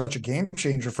journaling was such a game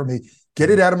changer for me.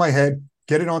 Get it out of my head,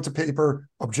 get it onto paper,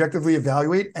 objectively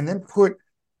evaluate, and then put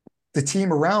the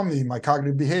team around me, my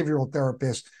cognitive behavioral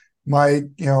therapist, my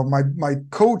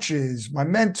coaches, my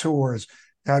mentors.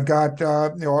 I've got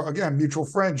again, mutual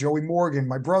friend Joey Morgan,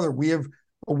 my brother. We have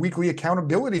a weekly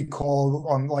accountability call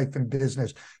on life and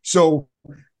business. So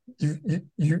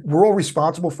we're all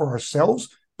responsible for ourselves,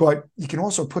 but you can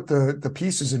also put the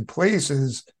pieces in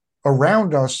places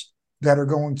around us that are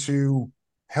going to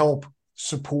help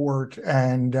support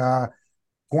and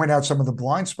point out some of the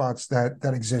blind spots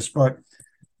that exist. But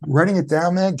writing it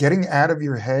down, man, getting out of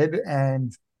your head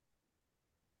and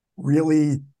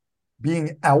really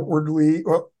being outwardly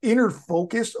or inner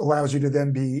focused allows you to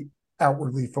then be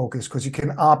outwardly focused because you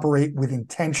can operate with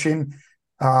intention.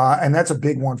 And that's a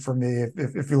big one for me.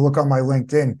 If you look on my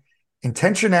LinkedIn,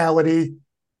 intentionality,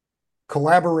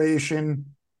 collaboration,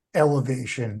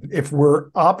 elevation. If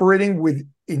we're operating with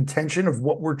intention of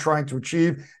what we're trying to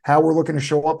achieve, how we're looking to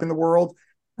show up in the world,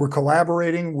 we're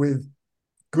collaborating with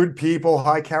good people,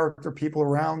 high character people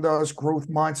around us, growth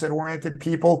mindset oriented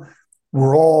people,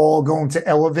 we're all going to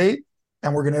elevate,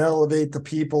 and we're going to elevate the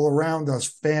people around us,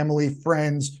 family,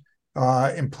 friends,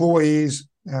 employees.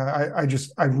 I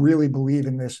really believe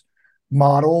in this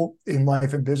model in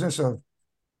life and business of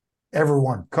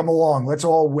everyone come along, let's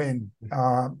all win,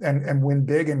 and win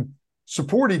big and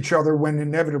support each other when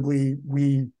inevitably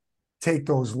we take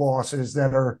those losses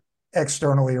that are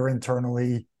externally or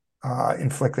internally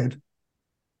inflicted.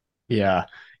 Yeah.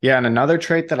 Yeah. And another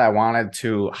trait that I wanted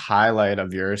to highlight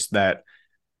of yours that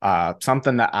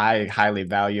something that I highly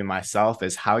value myself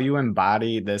is how you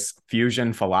embody this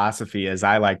fusion philosophy, as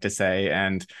I like to say.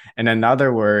 And in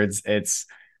other words, it's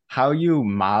how you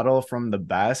model from the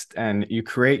best and you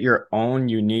create your own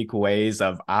unique ways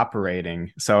of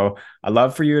operating. So I'd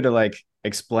love for you to like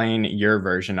explain your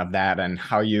version of that and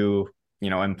how you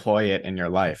employ it in your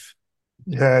life.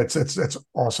 Yeah, it's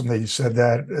awesome that you said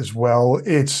that as well.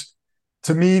 It's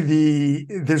to me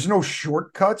there's no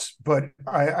shortcuts, but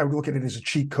I would look at it as a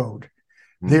cheat code.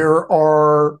 Mm. There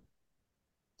are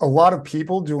a lot of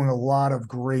people doing a lot of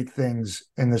great things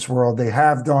in this world. They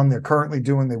have done, they're currently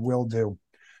doing, they will do.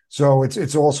 So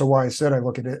it's also why I said I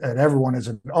look at it at everyone as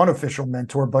an unofficial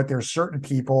mentor, but there's certain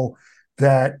people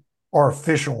that are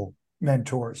official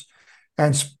mentors.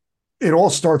 And it all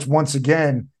starts once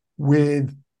again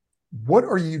with what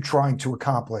are you trying to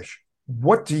accomplish?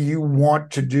 What do you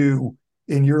want to do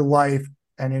in your life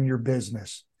and in your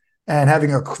business? And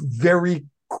having a very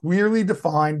clearly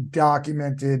defined,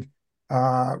 documented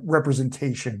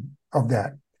representation of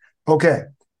that. Okay,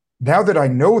 now that I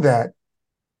know that,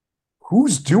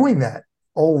 who's doing that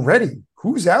already?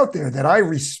 Who's out there that I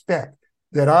respect,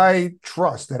 that I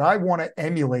trust, that I want to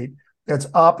emulate, that's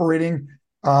operating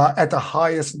at the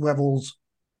highest levels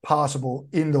possible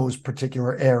in those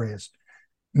particular areas?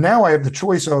 Now I have the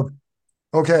choice of,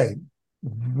 okay,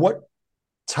 what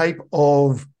type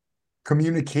of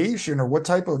communication or what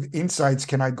type of insights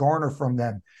can I garner from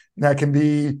them? And that can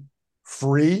be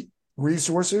free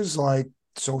resources like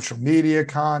social media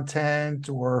content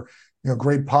or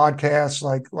great podcasts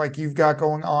like you've got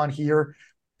going on here.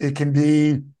 It can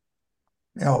be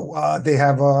they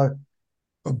have a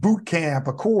boot camp,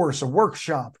 a course, a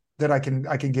workshop that I can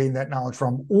gain that knowledge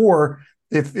from. Or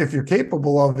if you're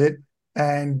capable of it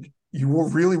and you will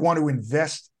really want to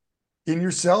invest in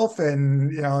yourself,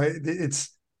 and it's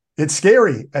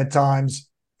scary at times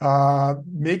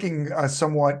making a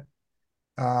somewhat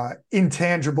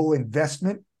intangible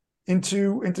investment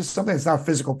into something. It's not a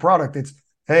physical product. It's,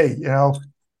 hey,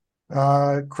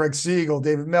 Craig Siegel,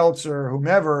 David Meltzer,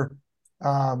 whomever,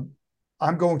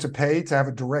 I'm going to pay to have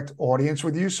a direct audience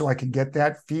with you so I can get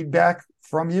that feedback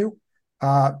from you.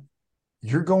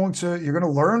 You're going to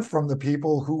learn from the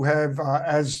people who have,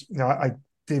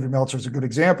 David Meltzer is a good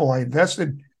example. I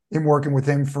invested in working with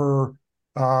him for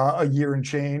a year and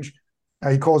change.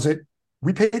 He calls it,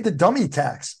 we paid the dummy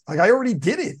tax. Like, I already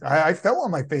did it. I fell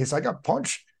on my face. I got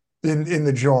punched in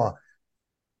the jaw.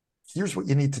 Here's what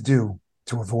you need to do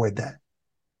to avoid that.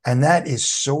 And that is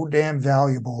so damn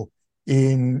valuable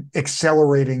in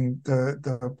accelerating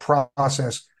the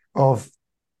process of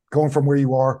going from where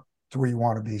you are to where you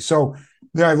want to be. So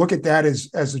then I look at that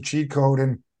as a cheat code.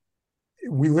 And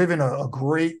we live in a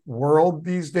great world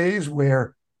these days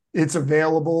where it's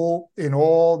available in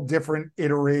all different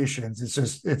iterations.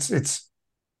 It's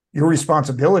your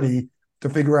responsibility to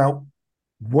figure out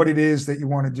what it is that you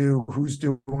want to do, who's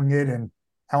doing it, and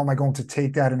how am I going to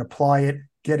take that and apply it,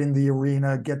 get in the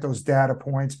arena, get those data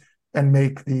points, and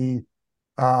make the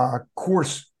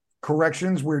course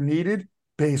corrections where needed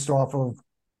based off of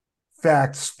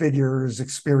facts, figures,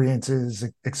 experiences,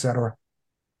 etc.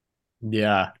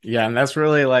 Yeah. Yeah. And that's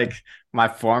really like my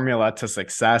formula to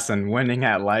success and winning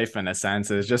at life in a sense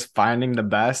is just finding the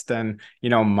best and,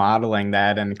 modeling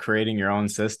that and creating your own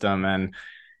system. And,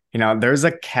 there's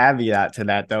a caveat to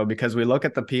that though, because we look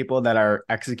at the people that are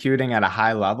executing at a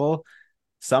high level.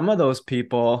 Some of those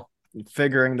people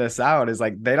figuring this out is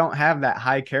like they don't have that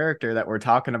high character that we're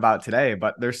talking about today,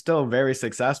 but they're still very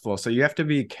successful. So you have to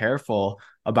be careful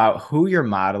about who you're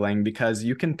modeling because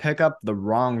you can pick up the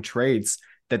wrong traits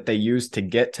that they use to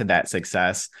get to that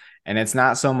success. And it's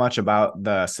not so much about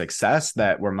the success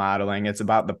that we're modeling, it's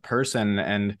about the person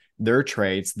and their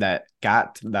traits that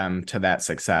got them to that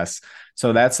success.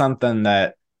 So that's something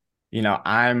that,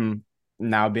 I'm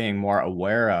now being more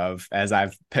aware of as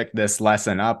I've picked this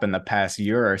lesson up in the past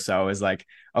year or so is like,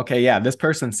 okay, yeah, this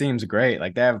person seems great.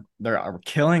 Like they're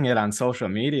killing it on social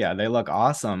media. They look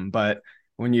awesome. But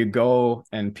when you go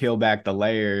and peel back the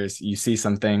layers, you see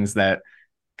some things that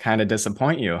kind of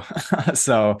disappoint you.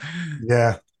 So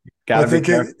Yeah, well, gotta I be think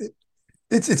careful.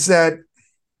 it's that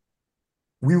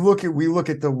we look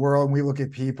at the world and we look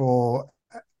at people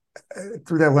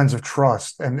through that lens of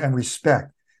trust and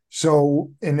respect.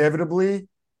 So inevitably,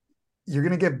 you're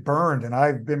going to get burned, and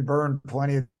I've been burned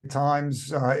plenty of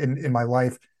times in my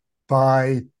life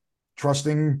by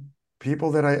trusting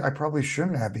people that I probably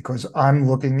shouldn't have because I'm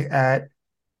looking at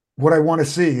what I want to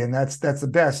see, and that's the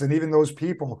best. And even those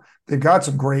people, they've got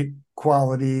some great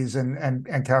qualities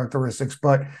and characteristics,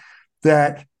 but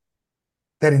that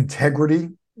integrity,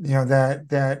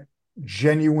 that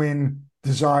genuine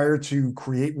desire to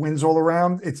create wins all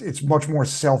around, it's much more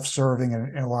self-serving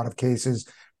in a lot of cases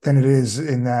than it is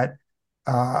in that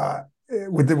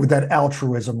with that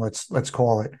altruism, let's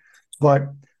call it. But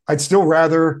I'd still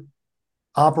rather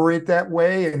operate that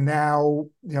way and now,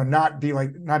 not be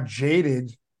like, not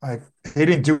jaded. Like, they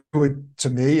didn't do it to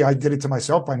me. I did it to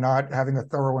myself by not having a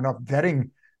thorough enough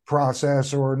vetting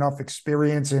process or enough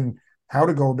experience in how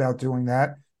to go about doing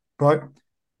that. But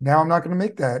now I'm not going to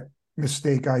make that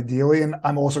mistake ideally. And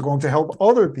I'm also going to help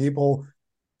other people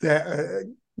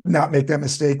that not make that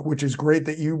mistake, which is great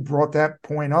that you brought that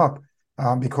point up.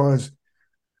 Because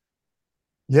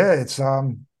yeah, it's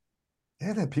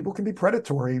that people can be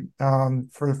predatory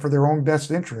for their own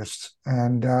best interests,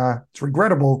 and it's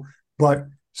regrettable. But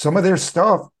some of their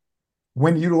stuff,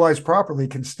 when utilized properly,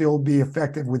 can still be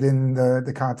effective within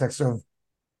the context of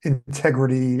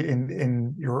integrity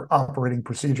in your operating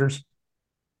procedures.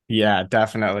 Yeah,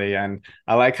 definitely. And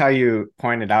I like how you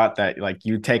pointed out that like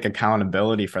you take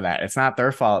accountability for that. It's not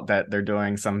their fault that they're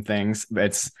doing some things.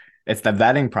 It's the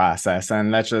vetting process,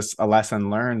 and that's just a lesson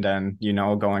learned and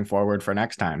going forward for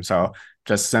next time. So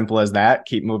just simple as that,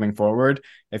 keep moving forward.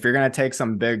 If you're going to take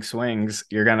some big swings,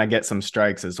 you're going to get some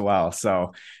strikes as well.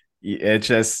 So it's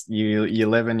just you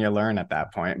live and you learn at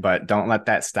that point, but don't let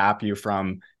that stop you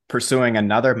from pursuing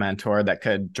another mentor that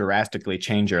could drastically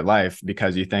change your life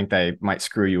because you think they might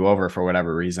screw you over for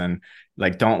whatever reason.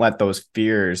 Like, don't let those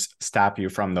fears stop you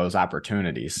from those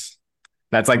opportunities.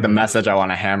 That's like the message I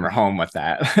want to hammer home with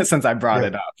that since I brought Yeah,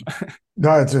 it up.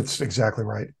 no, it's exactly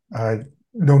right.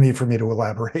 No need for me to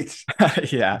elaborate.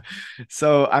 Yeah.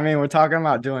 So, I mean, we're talking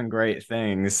about doing great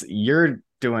things. You're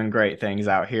doing great things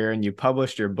out here, and you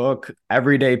published your book,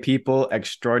 Everyday People,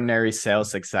 Extraordinary Sales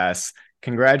Success.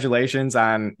 Congratulations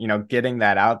on, getting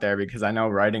that out there, because I know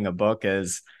writing a book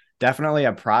is definitely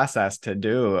a process to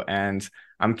do. And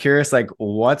I'm curious, like,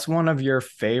 what's one of your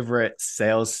favorite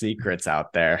sales secrets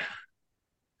out there?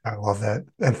 I love that,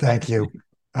 and thank you.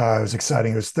 It was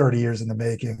exciting. It was 30 years in the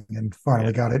making, and Yeah.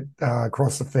 finally got it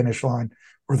across the finish line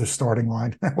or the starting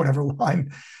line, whatever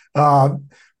line. Uh,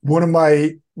 one of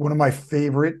my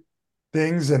favorite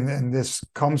things, and this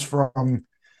comes from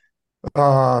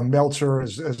Meltzer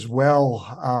as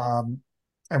well,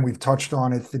 and we've touched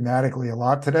on it thematically a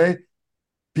lot today.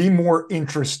 Be more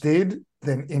interested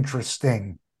than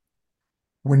interesting.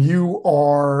 When you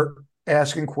are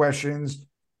asking questions,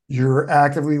 you're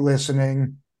actively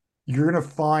listening, you're going to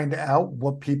find out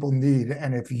what people need.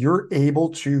 And if you're able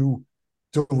to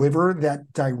deliver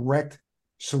that direct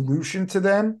solution to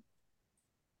them,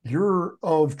 you're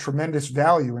of tremendous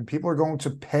value, and people are going to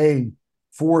pay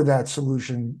for that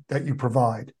solution that you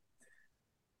provide.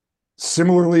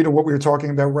 Similarly to what we were talking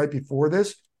about right before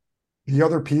this, the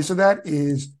other piece of that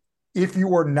is, if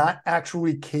you are not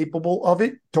actually capable of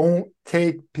it, don't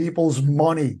take people's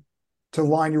money to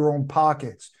line your own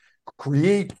pockets.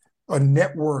 Create a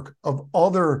network of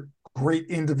other great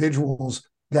individuals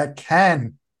that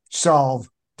can solve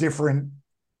different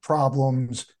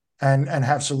problems and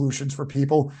have solutions for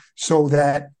people, so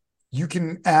that you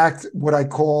can act as what I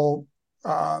call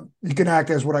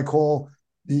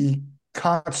the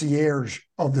concierge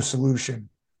of the solution.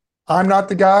 I'm not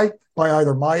the guy by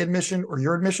either my admission or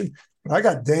your admission, but I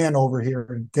got Dan over here,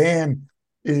 and Dan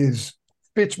is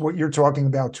fits what you're talking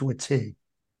about to a T.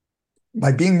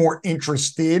 By being more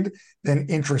interested than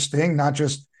interesting, not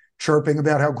just chirping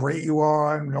about how great you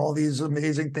are and all these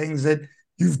amazing things that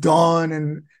you've done.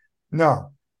 And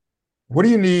no, what do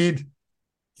you need?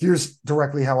 Here's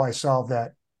directly how I solve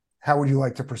that. How would you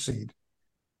like to proceed?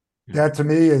 That to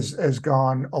me has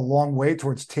gone a long way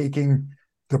towards taking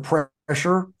the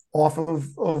pressure off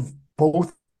of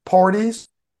both parties,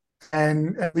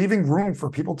 and leaving room for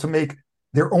people to make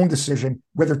their own decision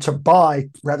whether to buy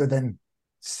rather than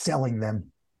selling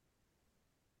them.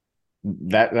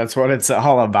 That's what it's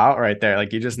all about right there.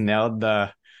 Like, you just nailed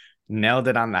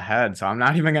it on the head. So I'm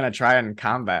not even gonna try and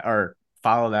combat or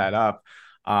follow that up.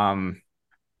 Um,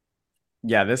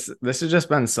 yeah, this has just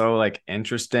been so like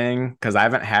interesting because I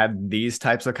haven't had these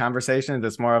types of conversations.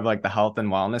 It's more of like the health and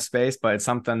wellness space, but it's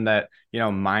something that,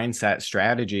 mindset,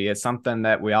 strategy, it's something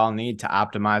that we all need to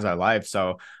optimize our life.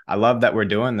 So I love that we're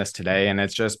doing this today, and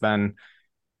it's just been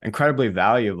incredibly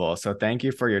valuable. So thank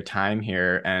you for your time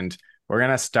here. And we're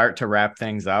going to start to wrap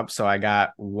things up. So I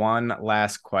got one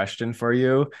last question for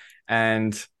you.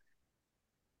 And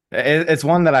it's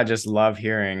one that I just love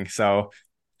hearing. So,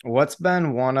 what's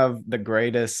been one of the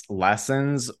greatest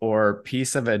lessons or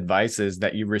piece of advices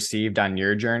that you received on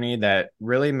your journey that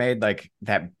really made like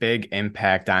that big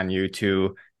impact on you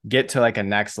to get to like a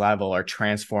next level or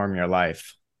transform your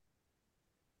life?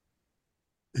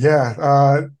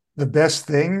 Yeah, the best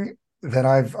thing that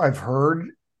I've heard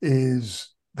is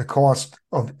the cost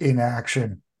of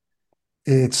inaction.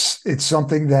 It's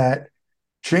something that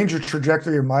changed the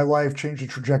trajectory of my life, changed the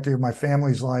trajectory of my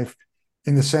family's life,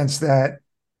 in the sense that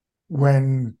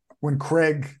when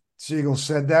Craig Siegel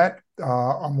said that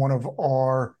on one of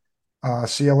our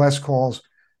CLS calls,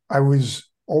 I was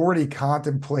already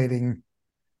contemplating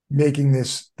making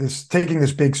taking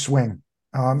this big swing.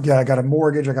 Yeah, I got a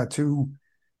mortgage. I got two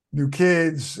new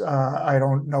kids. I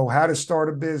don't know how to start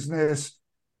a business.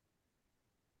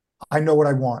 I know what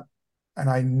I want, and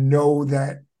I know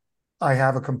that I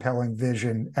have a compelling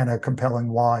vision and a compelling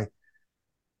why,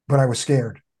 but I was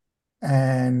scared.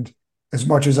 And as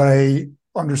much as I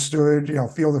understood,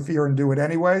 feel the fear and do it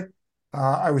anyway,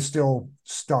 I was still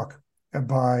stuck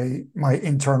by my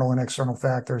internal and external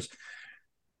factors.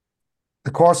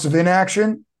 The cost of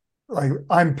inaction, like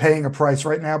I'm paying a price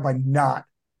right now by not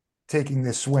taking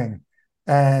this swing.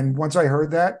 And once I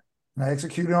heard that and I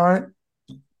executed on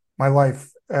it, my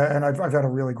life, and I've had a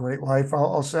really great life,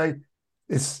 I'll say,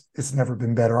 it's never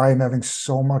been better. I am having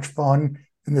so much fun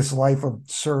in this life of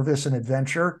service and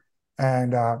adventure.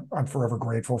 And I'm forever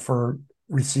grateful for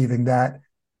receiving that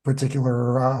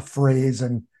particular phrase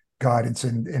and guidance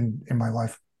in my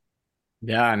life.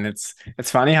 Yeah, and it's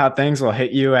funny how things will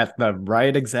hit you at the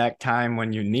right exact time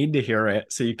when you need to hear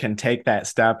it, so you can take that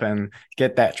step and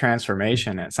get that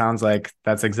transformation. It sounds like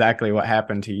that's exactly what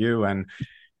happened to you. And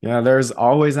there's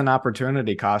always an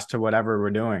opportunity cost to whatever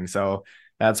we're doing. So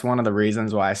that's one of the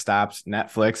reasons why I stopped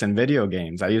Netflix and video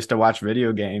games. I used to watch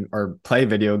video game or play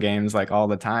video games like all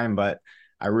the time, but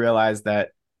I realized that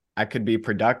I could be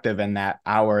productive in that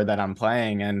hour that I'm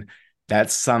playing, and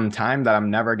that's some time that I'm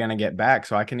never going to get back.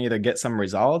 So I can either get some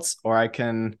results or I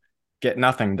can get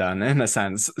nothing done, in a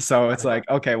sense. So it's like,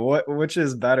 okay, which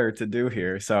is better to do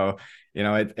here? So,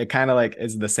 it kind of like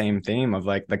is the same theme of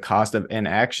like the cost of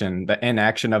inaction, the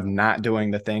inaction of not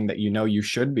doing the thing that you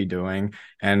should be doing,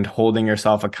 and holding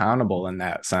yourself accountable in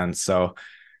that sense. So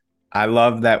I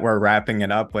love that we're wrapping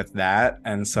it up with that.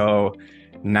 And so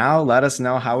now let us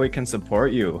know how we can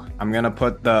support you. I'm going to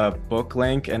put the book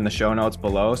link in the show notes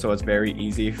below, so it's very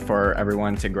easy for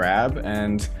everyone to grab.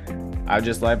 And I'd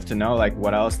just love to know like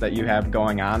what else that you have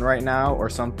going on right now, or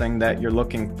something that you're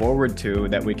looking forward to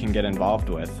that we can get involved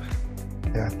with.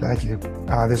 Yeah, thank you.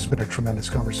 This has been a tremendous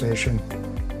conversation.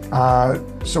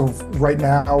 So right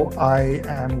now I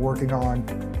am working on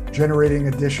generating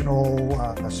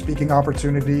additional speaking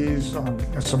opportunities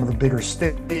on some of the bigger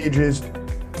stages,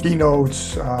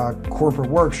 keynotes, corporate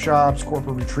workshops,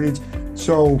 corporate retreats.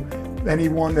 So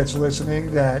anyone that's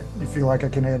listening that you feel like I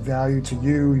can add value to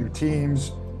you, your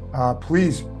teams,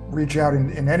 please reach out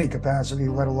in any capacity,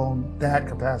 let alone that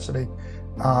capacity.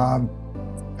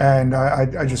 And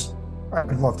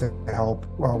I'd love to help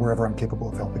wherever I'm capable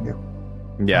of helping you.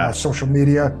 Yeah. Social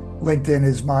media, LinkedIn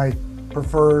is my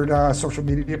preferred social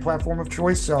media platform of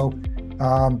choice. So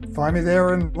find me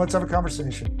there and let's have a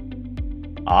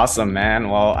conversation. Awesome, man.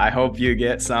 Well, I hope you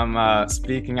get some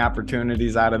speaking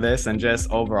opportunities out of this, and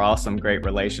just overall some great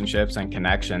relationships and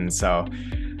connections. So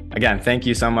again, thank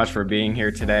you so much for being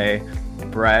here today.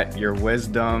 Brett, your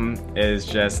wisdom is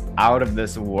just out of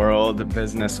this world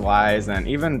business-wise, and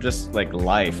even just like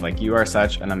life. Like, you are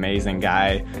such an amazing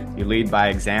guy. You lead by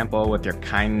example with your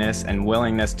kindness and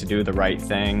willingness to do the right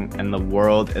thing, and the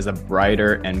world is a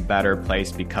brighter and better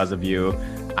place because of you.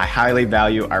 I highly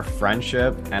value our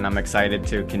friendship, and I'm excited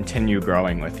to continue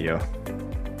growing with you.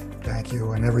 Thank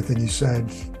you. And everything you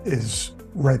said is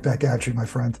right back at you, my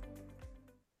friend.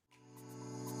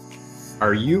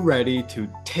 Are you ready to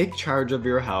take charge of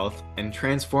your health and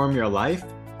transform your life?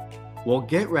 Well,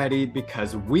 get ready,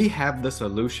 because we have the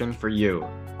solution for you.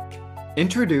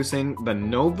 Introducing the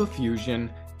Nova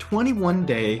Fusion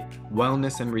 21-Day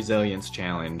Wellness and Resilience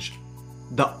Challenge.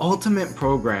 The ultimate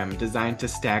program designed to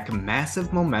stack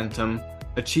massive momentum,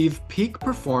 achieve peak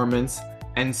performance,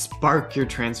 and spark your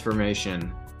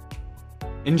transformation.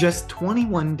 In just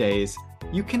 21 days,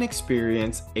 you can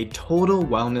experience a total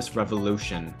wellness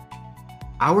revolution.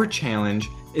 Our challenge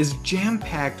is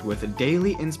jam-packed with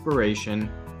daily inspiration,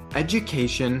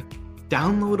 education,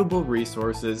 downloadable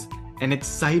resources, and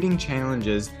exciting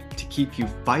challenges to keep you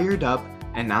fired up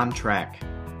and on track.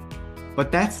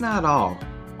 But that's not all.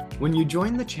 When you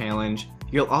join the challenge,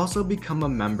 you'll also become a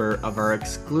member of our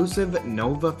exclusive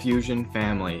Nova Fusion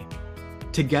family.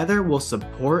 Together, we'll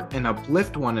support and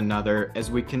uplift one another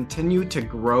as we continue to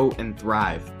grow and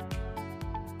thrive.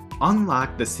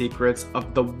 Unlock the secrets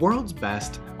of the world's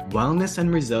best wellness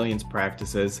and resilience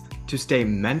practices to stay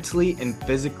mentally and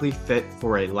physically fit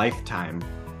for a lifetime.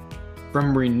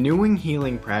 From renewing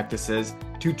healing practices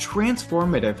to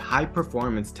transformative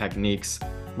high-performance techniques,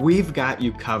 we've got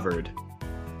you covered.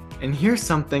 And here's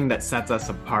something that sets us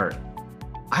apart.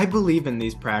 I believe in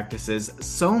these practices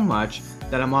so much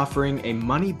that I'm offering a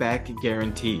money-back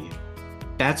guarantee.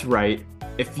 That's right,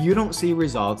 if you don't see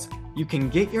results, you can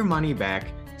get your money back,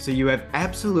 so you have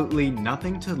absolutely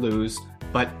nothing to lose,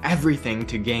 but everything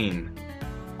to gain.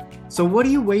 So what are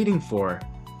you waiting for?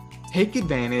 Take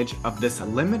advantage of this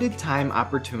limited time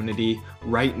opportunity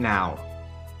right now.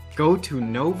 Go to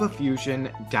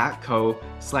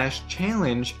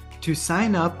novafusion.co/challenge to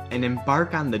sign up and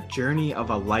embark on the journey of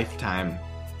a lifetime.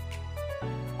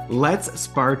 Let's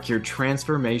spark your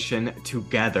transformation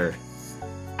together.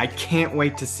 I can't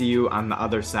wait to see you on the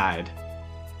other side.